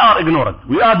we are ignorant.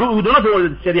 We do not know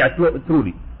the Sharia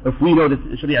truly. If we know the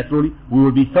Sharia truly, we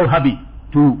will be so happy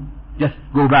to just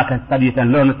go back and study it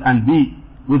and learn it and be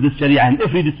with the Sharia in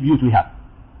every dispute we have.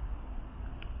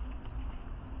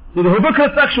 So the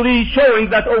hypocrites actually showing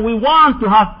that, oh, we want to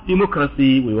have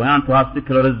democracy, we want to have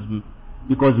secularism,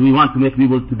 because we want to make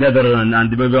people together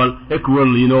and be all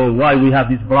equal, you know, why we have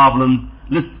these problems.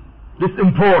 Let's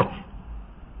import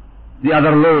the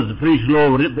other laws, French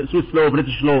law, Swiss law,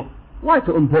 British law. Why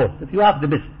to import? If you have the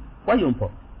best, why you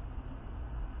import?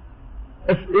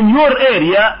 If in your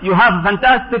area you have a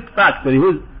fantastic factory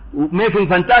who's making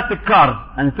fantastic cars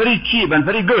and very cheap and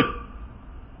very good,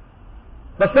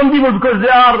 but some people, because they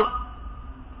are,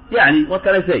 what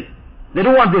can I say? They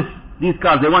don't want these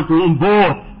cars, they want to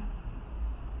import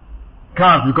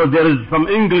cars because there is some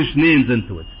English names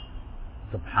into it.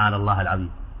 Subhanallah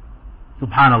al-Azim.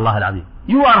 Subhanallah al-Azim.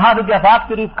 You are having a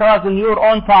factory of cars in your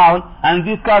own town, and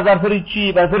these cars are very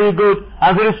cheap and very good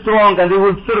and very strong, and they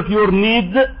will serve your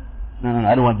needs. No,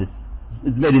 I don't want this.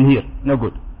 It's made in here. No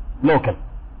good. Local.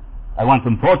 I want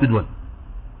imported one.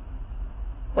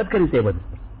 What can you say about this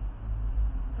person?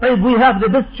 We have the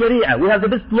best Sharia, we have the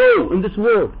best law in this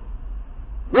world.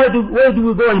 Where do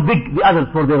we go and beg the others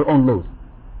for their own laws?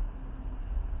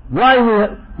 Why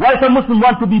some Muslims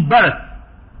want to be better,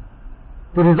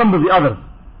 to resemble the others?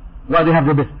 Why they have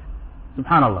the best?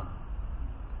 Subhanallah.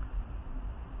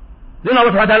 Then Allah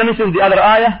subhanahu wa ta'ala mentioned the other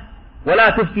ayah,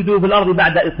 وَلَا تُفْسِدُوا فِي الْأَرْضِ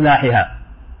بَعْدَ إِصْلَاحِهَا.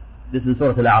 This is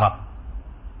Surah Al-A'raf.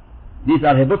 These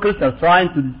are hypocrites that are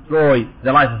trying to destroy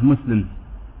the life of Muslims.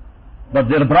 But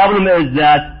their problem is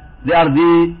that they are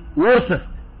the worstest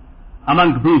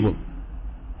among people.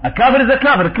 A kafir is a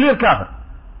kafir, a clear kafir.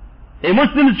 A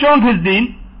Muslim is showing his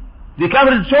deen, the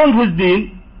kafir is showing his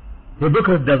deen,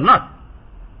 hypocrite does not.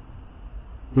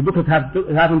 Hypocrite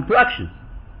having two actions.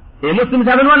 A Muslim is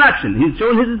having one action, he's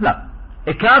showing his Islam.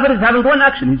 A kafir is having one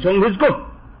action, he's showing his good.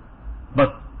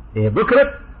 But a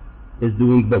hypocrite is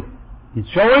doing both. He's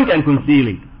showing and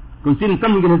concealing. Concealing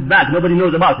something in his back, nobody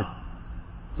knows about it.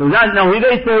 So that now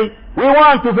they say, we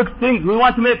want to fix things, we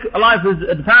want to make life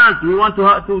advanced, we want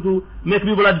to make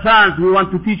people advance, we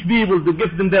want to teach people, to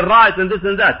give them their rights and this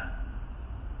and that.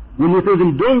 When we tell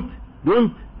them, don't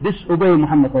disobey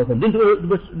Muhammad sallallahu alaihi wasallam,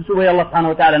 don't disobey Allah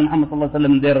subhanahu wa ta'ala and Muhammad sallallahu alaihi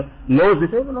wasallam and their laws, they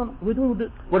say, no, we do this.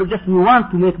 We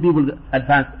want to make people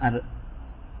advance, and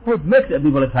we make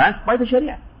people advance by the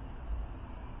Sharia.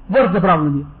 What's the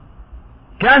problem here?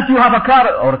 Can't you have a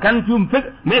car, or can't you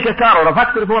make a car, or a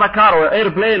factory for a car, or an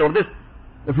airplane, or this,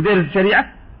 if there is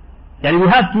Sharia? Yani we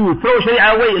have to throw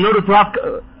Sharia away in order to have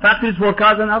factories for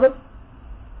cars and others?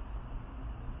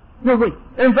 No way.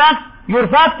 In fact, your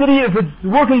factory, if it's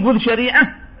working with Sharia,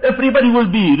 everybody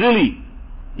will be really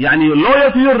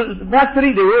loyal to your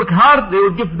factory, they work hard, they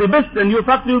will give the best, and your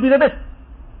factory will be the best.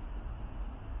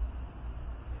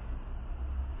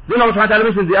 Then Allah subhanahu wa ta'ala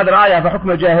mentions the other ayah,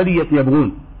 فَحُكْمَ جَاهِلِيَّةِ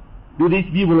يَبْغُونَ. Do these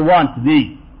people want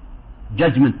the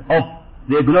judgment of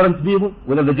the ignorant people,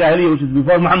 whether the Jahiliyyah which is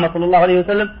before Muhammad sallallahu alayhi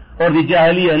wa sallam, or the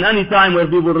Jahiliyyah in any time where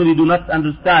people really do not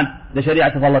understand the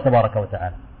Shari'ah of Allah tabaraka wa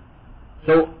ta'ala.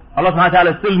 So Allah subhanahu wa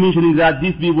ta'ala is still mentioning that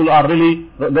these people are really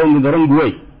going in the wrong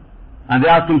way, and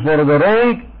they're asking for the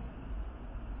wrong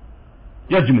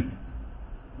judgment,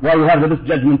 while we have the best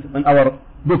judgment in our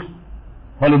books,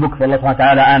 holy books of Allah subhanahu wa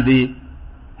ta'ala and the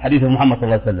Hadith of Muhammad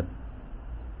sallallahu alayhi wa sallam.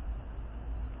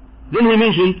 Then he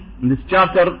mentioned in this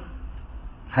chapter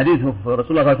Hadith of Rasulullah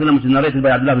sallallahu alayhi wa sallam, which is narrated by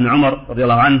Abdullah ibn Umar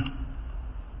radiallahu anhu.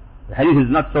 The hadith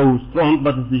is not so strong,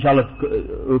 but it's inshallah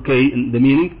okay in the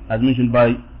meaning, as mentioned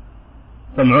by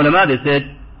some ulama. They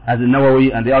said, as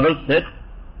Nawawi and the others said,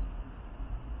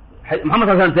 Muhammad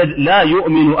sallallahu alayhi wa sallam said, لا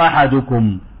يؤمن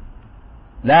أحدكم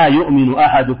لا يؤمن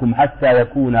أحدكم حتى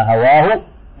يكون هواه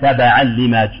تبعا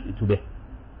لما جئت به.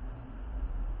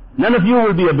 None of you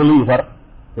will be a believer,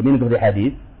 the meaning of the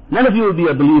hadith, none of you will be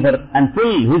a believer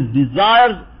until his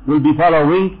desires will be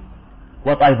following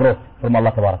what I brought from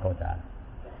Allah tabaraka wa ta'ala.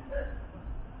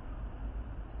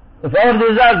 If our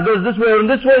desires goes this way or in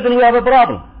this way, then we have a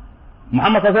problem.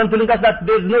 Muhammad sallallahu alayhi wa sallam telling us that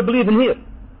there is no belief in here.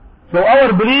 So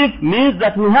our belief means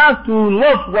that we have to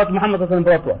love what Muhammad sallallahu alayhi wa sallam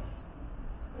brought to us.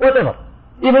 Whatever.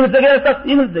 Even if it's against us,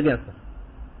 even if it's against us.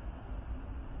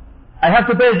 I have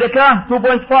to pay zakah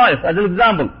 2.5 as an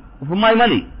example for my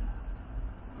money.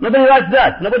 Nobody likes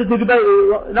that.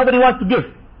 Nobody wants to give.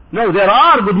 No, there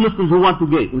are good Muslims who want to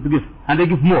give, and they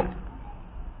give more.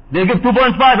 They give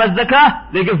 2.5 as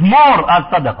zakah, they give more as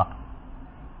sadaqah.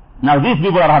 Now these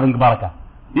people are having barakah.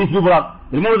 These people are,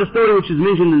 remember the story which is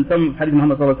mentioned in some hadith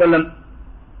Muhammad sallallahu alayhi wa sallam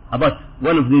about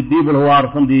one of the people who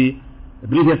are from the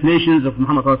previous nations of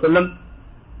Muhammad sallallahu alayhi wa sallam,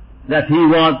 that he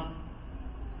was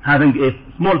having a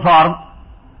small farm,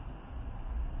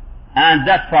 and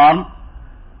that farm,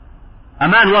 a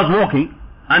man was walking,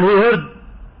 and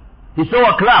he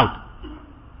saw a cloud,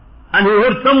 and he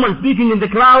heard someone speaking in the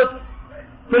cloud,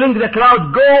 telling the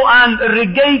cloud, go and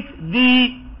irrigate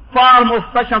the farm of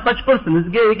such and such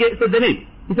person.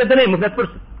 He said the name of that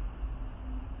person,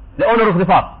 the owner of the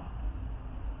farm.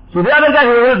 So the other guy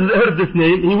who heard this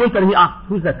name, he went and he asked,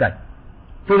 who's that guy?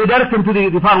 So they directed him to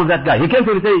the farm of that guy. He came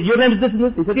to him and said, your name is this and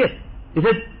this? He said, yes. He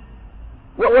said,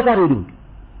 what are you doing?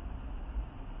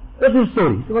 What's your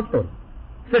story? He said, what story?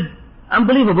 He said,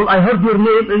 unbelievable, I heard your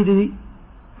name in the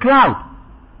cloud.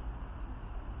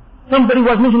 Somebody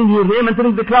was mentioning your name and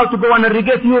telling the cloud to go and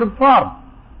irrigate your farm.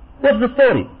 What's the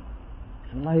story?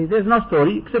 He said, there's no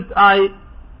story, except I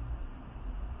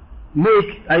make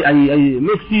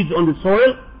seeds on the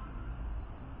soil,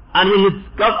 and when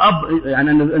it's got up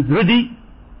and it's ready,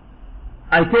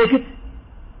 I take it,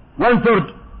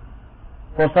 1/3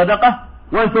 for sadaqah,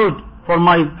 1/3 for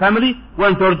my family,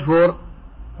 1/3 for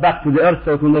back to the earth,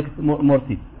 so to make more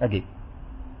seeds again.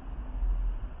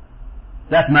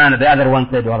 That man, the other one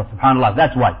said, oh, subhanallah,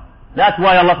 that's why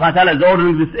Allah subhanahu wa ta'ala is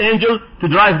ordering this angel to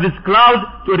drive this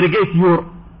cloud to irrigate your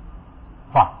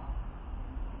farm.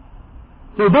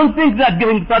 So don't think that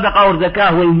giving sadaqah or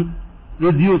zakah will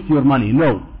reduce your money.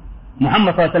 No.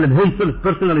 Muhammad sallallahu alayhi wa sallam himself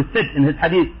personally said in his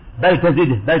hadith, بل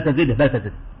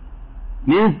تزيده.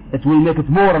 Means it will make it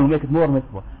more and make it more and make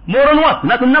it more. More in what?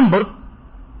 Not in numbers,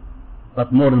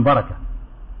 but more in barakah.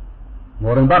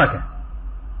 More in barakah.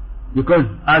 Because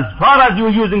as far as you're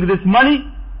using this money,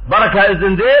 barakah is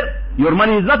in there, your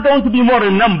money is not going to be more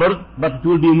in numbers, but it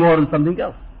will be more in something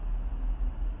else.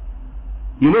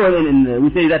 You know,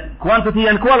 we say that quantity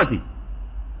and quality.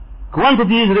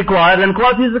 Quantity is required and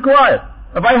quality is required.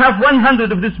 If I have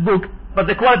 100 of this book, but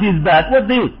the quality is bad, what's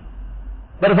the use?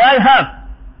 But if I have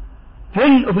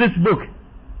 10 of this book,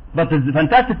 but it's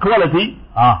fantastic quality,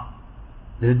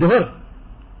 this is the difference.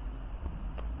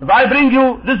 If I bring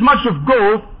you this much of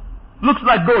gold, looks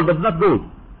like gold, but it's not gold,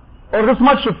 or this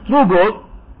much of true gold,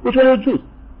 which one will you choose?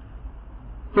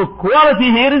 So quality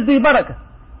here is the barakah.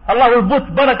 Allah will put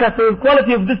barakah, so the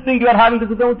quality of this thing you are having is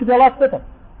going to be a lot better.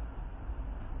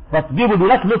 But people do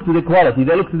not look to the quality,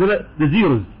 they look to the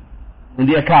zeros in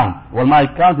the account. Well, my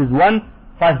account is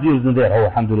 5 zeros in there, oh,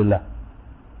 alhamdulillah.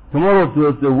 Tomorrow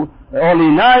it's only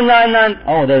 999,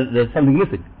 oh, there's something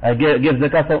missing. I give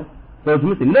zakah, so it's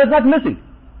missing. No, it's not missing.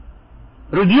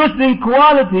 Reducing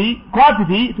quantity,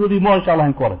 it will be more inshallah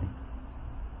in quality.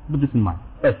 Put this in mind.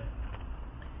 Yes.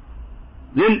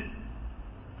 Then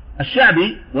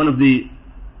Al-Sha'bi, one of the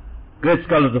great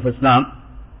scholars of Islam,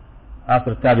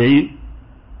 after Tabi'een,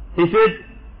 he said,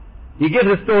 he gave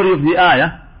the story of the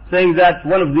ayah, saying that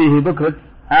one of the hypocrites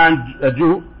and a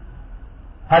Jew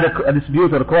had a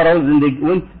dispute or quarrel, and they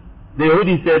went, the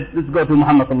Yahudi said, let's go to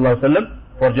Muhammad sallallahu alaihi wasallam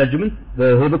for judgment.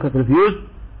 The hypocrite refused,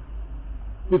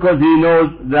 because he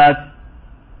knows that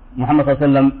Muhammad sallallahu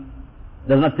alaihi wasallam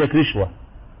does not take rishwa.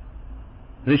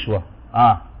 Rishwa.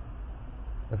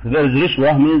 If there is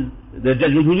rishwa, means the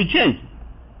judgment will be changed.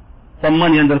 Some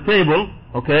money on the table,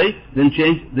 okay, then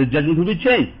the judgment will be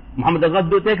changed. Muhammad does not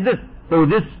take this. So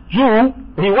this Jew,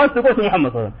 he wants to go to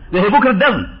Muhammad sallallahu alaihi wasallam. The hypocrite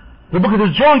doesn't. The hypocrite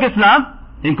is showing Islam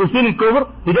in concealing kufr.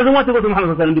 He doesn't want to go to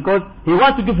Muhammad sallallahu alaihi wasallam because he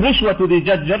wants to give rishwa to the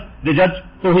judge,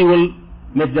 so he will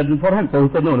make judgment for him. So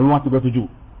he said, no, we want to go to Jew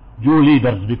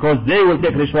leaders, because they will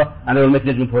take rishwa and they will make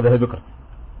judgment for the hypocrite.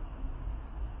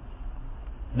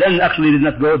 Then actually did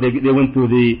not go, they went to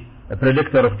the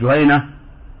predictor of Juhayna,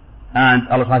 and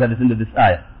Allah subhanahu wa ta'ala descended this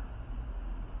ayah.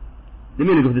 The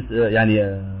meaning of this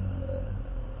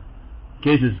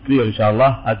case is clear,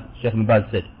 inshallah, as Sheikh Ibn Baz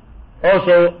said.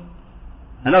 Also,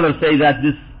 another say that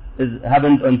this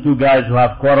happened on two guys who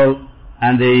have quarrel,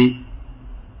 and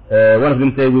one of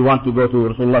them said, we want to go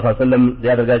to Rasulullah sallallahu alaihi wasallam.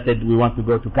 The other guy said, we want to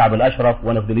go to Ka'b al-Ashraf,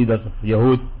 one of the leaders of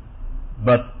Yahud.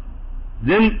 But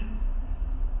then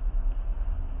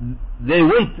they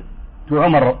went to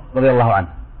Umar radiallahu anhu.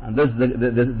 And this is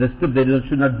the step they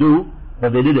should not do,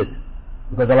 but they did it,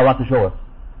 because Allah wants to show us.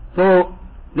 So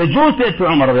the Jew said to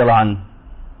Umar radiallahu anhu,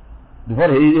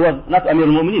 before he was not Amir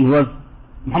al-Mu'mineen, he was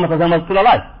Muhammad sallallahu alaihi wasallam was still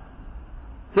alive.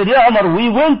 Said, yeah Umar, we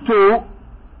went to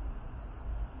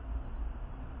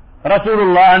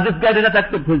Rasulullah and this guy did not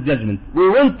accept his judgment. We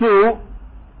went to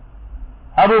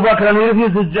Abu Bakr and he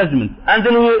refused his judgment. And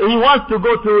then he wants to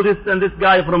go to this and this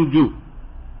guy from Jew.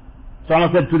 So Umar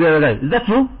said to the other guy, is that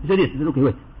true? He said, yes. He said, okay,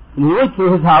 wait. And he went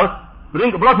to his house,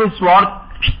 brought his sword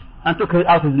and took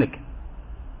out his neck.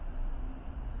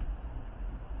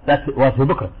 That was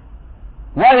hypocrite.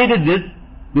 Why he did this?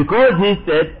 Because he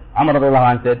said, Umar radiallahu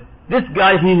anhu said, this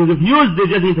guy, if he refused the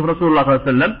judgment of Rasulullah sallallahu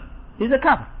alaihi wasallam, he's a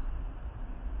kafir.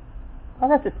 Oh,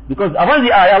 that's it. Because upon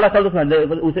the ayah, Allah tells us,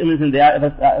 we mentioned the ayah,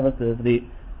 verse 3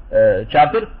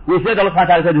 chapter, we said Allah subhanahu wa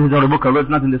ta'ala said in his own book, but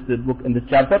not in this book, in this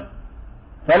chapter,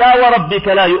 فَلَا وَرَبِّكَ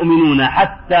لَا يُؤْمِنُونَ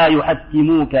حَتَّى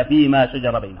يُحَكِّمُوكَ فِي مَا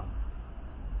شَجَرَ بَيْنَهُمْ.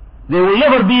 They will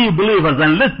never be believers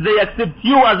unless they accept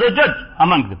you as a judge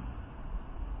among them.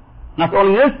 Not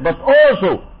only this, but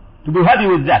also to be happy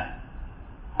with that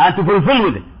and to fulfill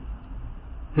with it.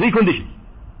 Three conditions.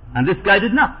 And this guy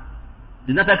did not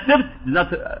accept, did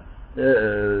not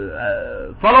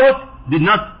follow it, is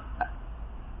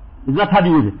not happy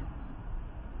with it.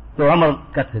 So Umar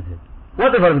cut his head.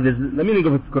 Whatever it is, the meaning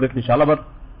of it is correct, inshallah, but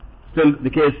still the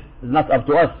case is not up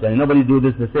to us. And nobody do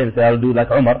this the same. Say, I'll do like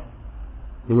Umar.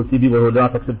 You will see people who do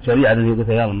not accept Sharia, and he will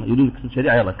say, you don't accept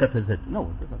Sharia, Allah, cut his head.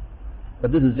 No,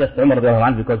 but this is just Umar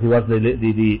because he was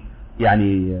the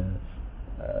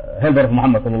helper of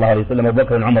Muhammad sallallahu alayhi wa sallam. Abu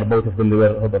Bakr and Umar, both of them, they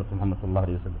were helpers of Muhammad sallallahu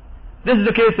alayhi wa sallam. This is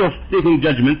the case of seeking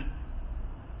judgment.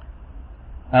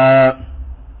 I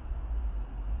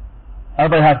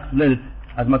have explained it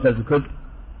as much as we could.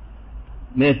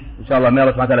 Inshallah, may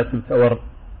Allah subhanahu wa ta'ala accept our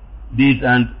deeds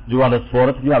and reward us for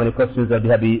it. If you have any questions, I'll be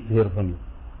happy to hear from you.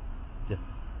 Yes.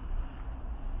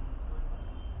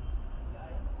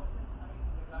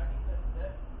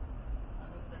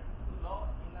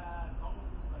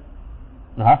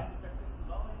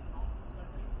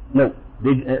 No,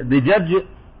 the judge,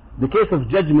 the case of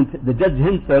judgment, the judge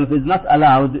himself is not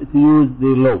allowed to use the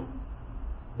law.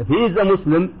 If he is a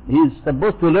Muslim, he is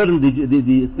supposed to learn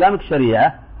the Islamic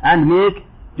Sharia and make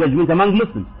judgment among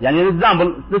Muslims. An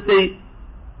example, let's say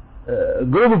a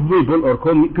group of people or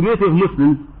community of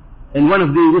Muslims in one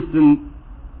of the Western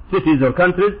cities or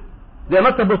countries, they are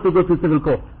not supposed to go to civil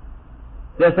court.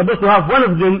 They are supposed to have one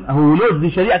of them who knows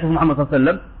the Sharia of Muhammad sallallahu alaihi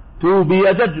wasallam to be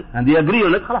a judge, and they agree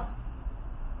on it. خلاص.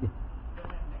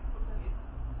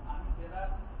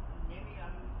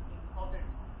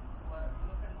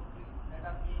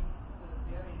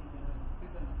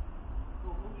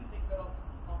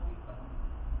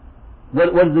 What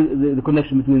is the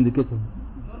connection between the case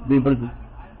of being present? I'm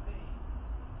saying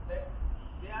that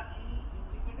they are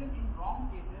implicated in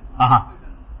wrong cases.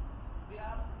 They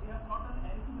have not done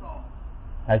anything wrong.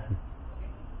 I see. Okay?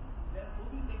 Then who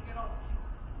will take care of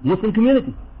it? Muslim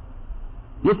community.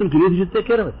 Muslim community should take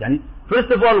care of it. First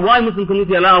of all, why Muslim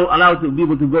community allow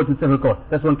people to go to civil court?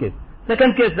 That's one case.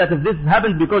 Second case, that if this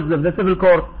happens because of the civil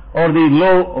court or the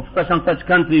law of such and such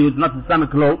country with not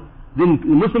Islamic law, then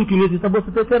Muslim community is supposed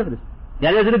to take care of this.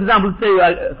 As an example, say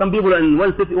some people in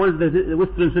one city, one of the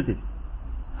Western cities,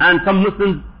 and some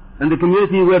Muslims in the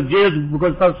community were jailed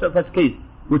because of such case,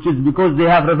 which is because they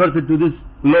have reverted to this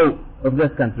law of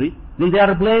that country, then they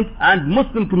are blamed, and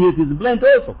Muslim community is blamed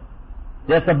also.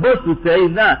 They are supposed to say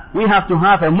that we have to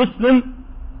have a Muslim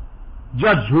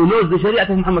judge who knows the Sharia of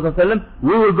Muhammad sallallahu alaihi wasallam.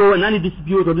 We will go in any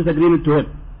dispute or disagreement to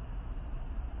him.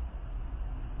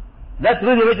 That's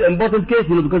really an important case,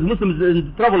 because Muslims are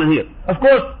in trouble in here. Of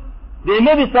course, there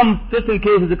may be some certain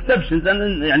cases, exceptions,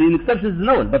 and exceptions is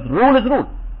known, but rule is rule.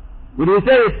 When we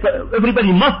say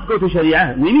everybody must go to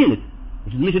Sharia, we mean it,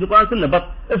 which is mentioned in the Quran and Sunnah. But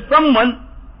if someone,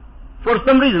 for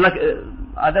some reason, like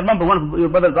I remember one of your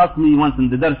brothers asked me once in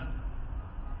the dars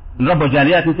in Rabba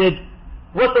Jariyat, he said,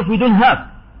 what if we don't have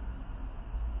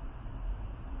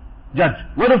judge?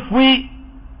 What if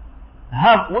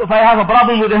I have a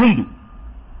problem with a Hindu?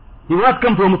 He will not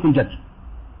come to a Muslim judge.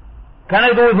 Can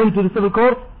I go with him to the civil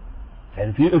court?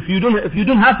 And if you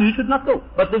don't have to, you should not go.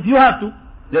 But if you have to,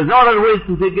 there's no other ways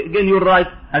to gain your right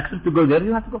except to go there.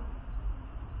 You have to go.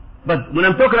 But when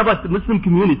I'm talking about the Muslim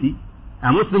community,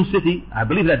 a Muslim city, I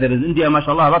believe that there is in India,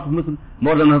 mashallah, a lot of Muslims,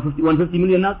 more than 150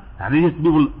 million now. And these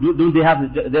people, don't they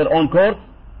have their own courts?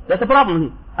 That's a problem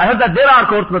here. I heard that there are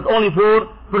courts, but only for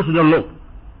personal law.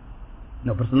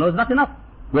 No, personal law is not enough.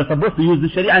 We're supposed to use the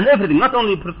Sharia and everything, not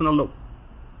only personal law.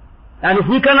 And if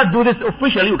we cannot do this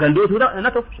officially, we can do it without,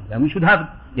 not officially. And we should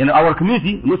have, our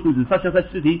community, Muslims in such and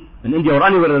such city, in India or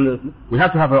anywhere, we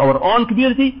have to have our own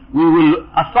community. We will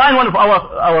assign one of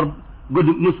our good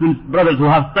Muslim brothers who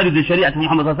have studied the Sharia of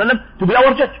Muhammad sallallahu alaihi wasallam to be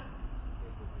our judge.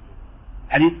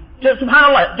 And just,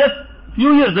 subhanallah, just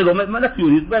few years ago, not few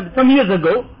years, but some years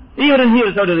ago, even in here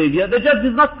in Saudi Arabia, the judge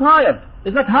is not hired.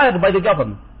 Is not hired by the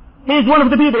government. He is one of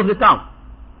the people of the town.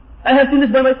 I have seen this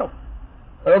by myself.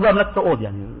 Although I'm not so old,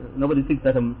 nobody thinks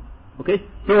that I'm, okay?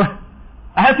 So,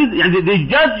 I have seen, the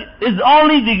judge is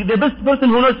only the best person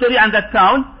who knows Sharia in that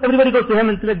town. Everybody goes to him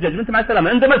and takes judgment, in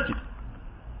the masjid.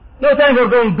 No time for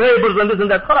going papers and this and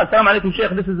that. Khalas, salam alaikum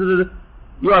shaykh, this is,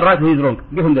 you are right, he is wrong.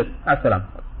 Give him this. As-salam.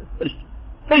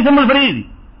 Very simple, very easy.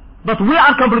 But we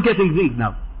are complicating things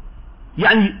now.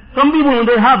 Some people when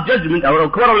they have judgment or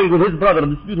quarreling with his brother,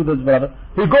 dispute with his brother,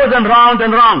 he goes and round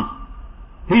and round.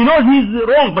 He knows he's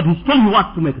wrong, but he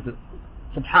wants to make it.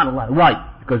 Subhanallah.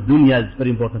 Why? Because dunya is very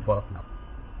important for us now.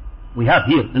 We have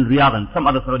here in Riyadh and some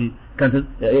other Saudi countries,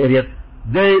 areas,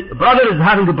 the brother is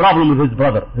having a problem with his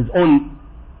brother, his own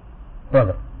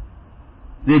brother.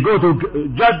 They go to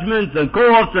judgments and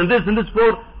courts and this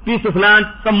for piece of land,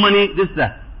 some money, this,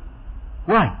 that.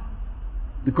 Why?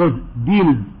 Because deen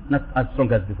is not as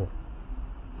strong as before.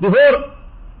 Before,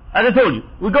 as I told you,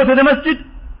 we go to the masjid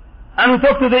and we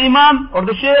talk to the imam or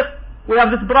the sheikh, we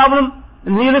have this problem,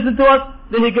 and he listens to us,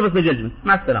 then he gives us the judgment.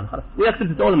 Ma'as-salam, khalas. We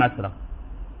accept it all, ma'as-salam.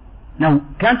 Now,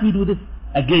 can't we do this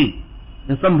again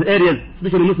in some areas,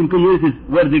 especially Muslim communities,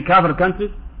 where they cover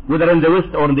countries, whether in the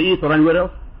west or in the east or anywhere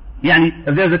else?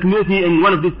 If there's a community in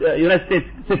one of these United States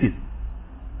cities,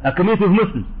 a community of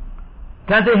Muslims,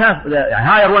 can't they have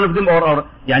hire one of them or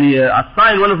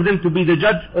assign one of them to be the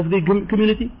judge of the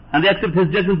community, and they accept his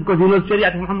judgment because he knows Sharia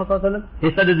of Muhammad sallallahu alaihi wasallam?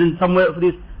 He studied in somewhere of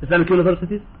these Islamic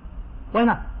universities. Why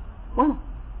not? Why not?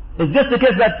 It's just the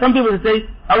case that some people say,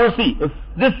 I will see if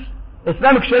this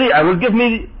Islamic Sharia will give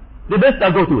me the best,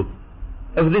 I'll go to it.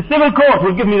 If the civil court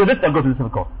will give me the best, I'll go to the civil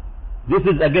court. This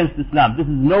is against Islam. This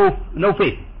is no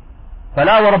faith.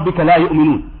 فَلَا وَرَبِّكَ لَا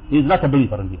يُؤْمِنُونَ. He is not a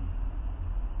believer in here.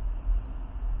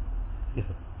 Yes,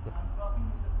 sir. Yes. I'm talking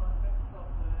in the context of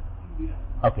India.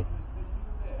 Okay. Especially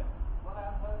there, what I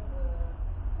have heard,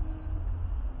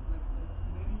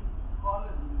 many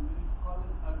scholars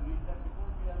agree that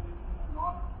because we are living in a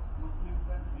non-Muslim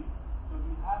country, so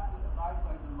we have to abide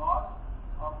by the laws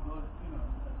of those,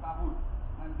 Taghut,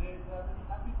 and they are very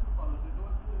happy to follow. They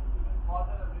don't even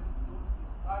bother and they don't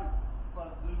decide for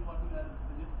doing what we are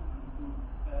suggesting to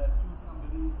choose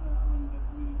somebody among the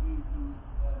community to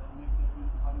make the choice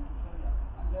according to Sharia.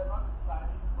 And they are not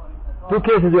striving for it at all. Two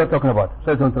cases you are talking about.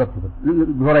 Sorry to interrupt you,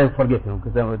 before I forget you,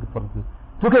 because I'm forget you.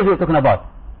 Two cases you are talking about.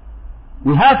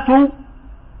 We have to,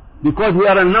 because we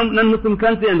are a non-Muslim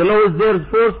country and the law is there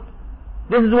first.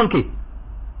 This is one case.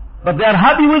 But they are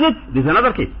happy with it. This is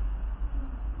another case.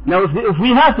 Now, if we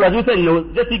have to, as we said,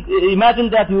 just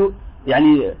imagine that you, as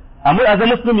a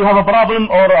Muslim, you have a problem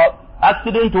or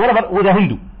accident or whatever with a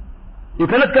Hindu. You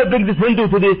cannot bring this Hindu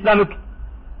to the Islamic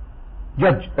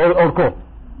judge or court.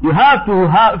 You have to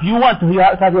have, if you want to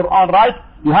have your own right,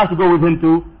 you have to go with him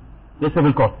to the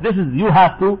civil court. This is, you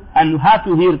have to, and you have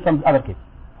to hear some other case.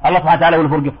 Allah subhanahu wa ta'ala will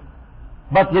forgive.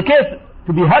 But the case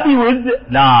to be happy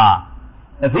with, nah.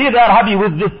 If they are happy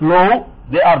with this law,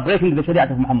 they are breaking the Sharia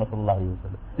of Muhammad sallallahu alayhi wa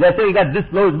sallam. They are saying that this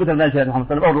law is better than Sharia of Muhammad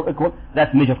sallallahu alayhi wa sallam, or equal,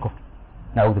 that's major kufr.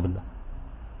 نعوذ بالله.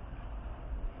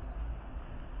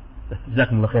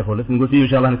 جزاكم الله خير for listening. We'll see you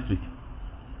inshallah next week.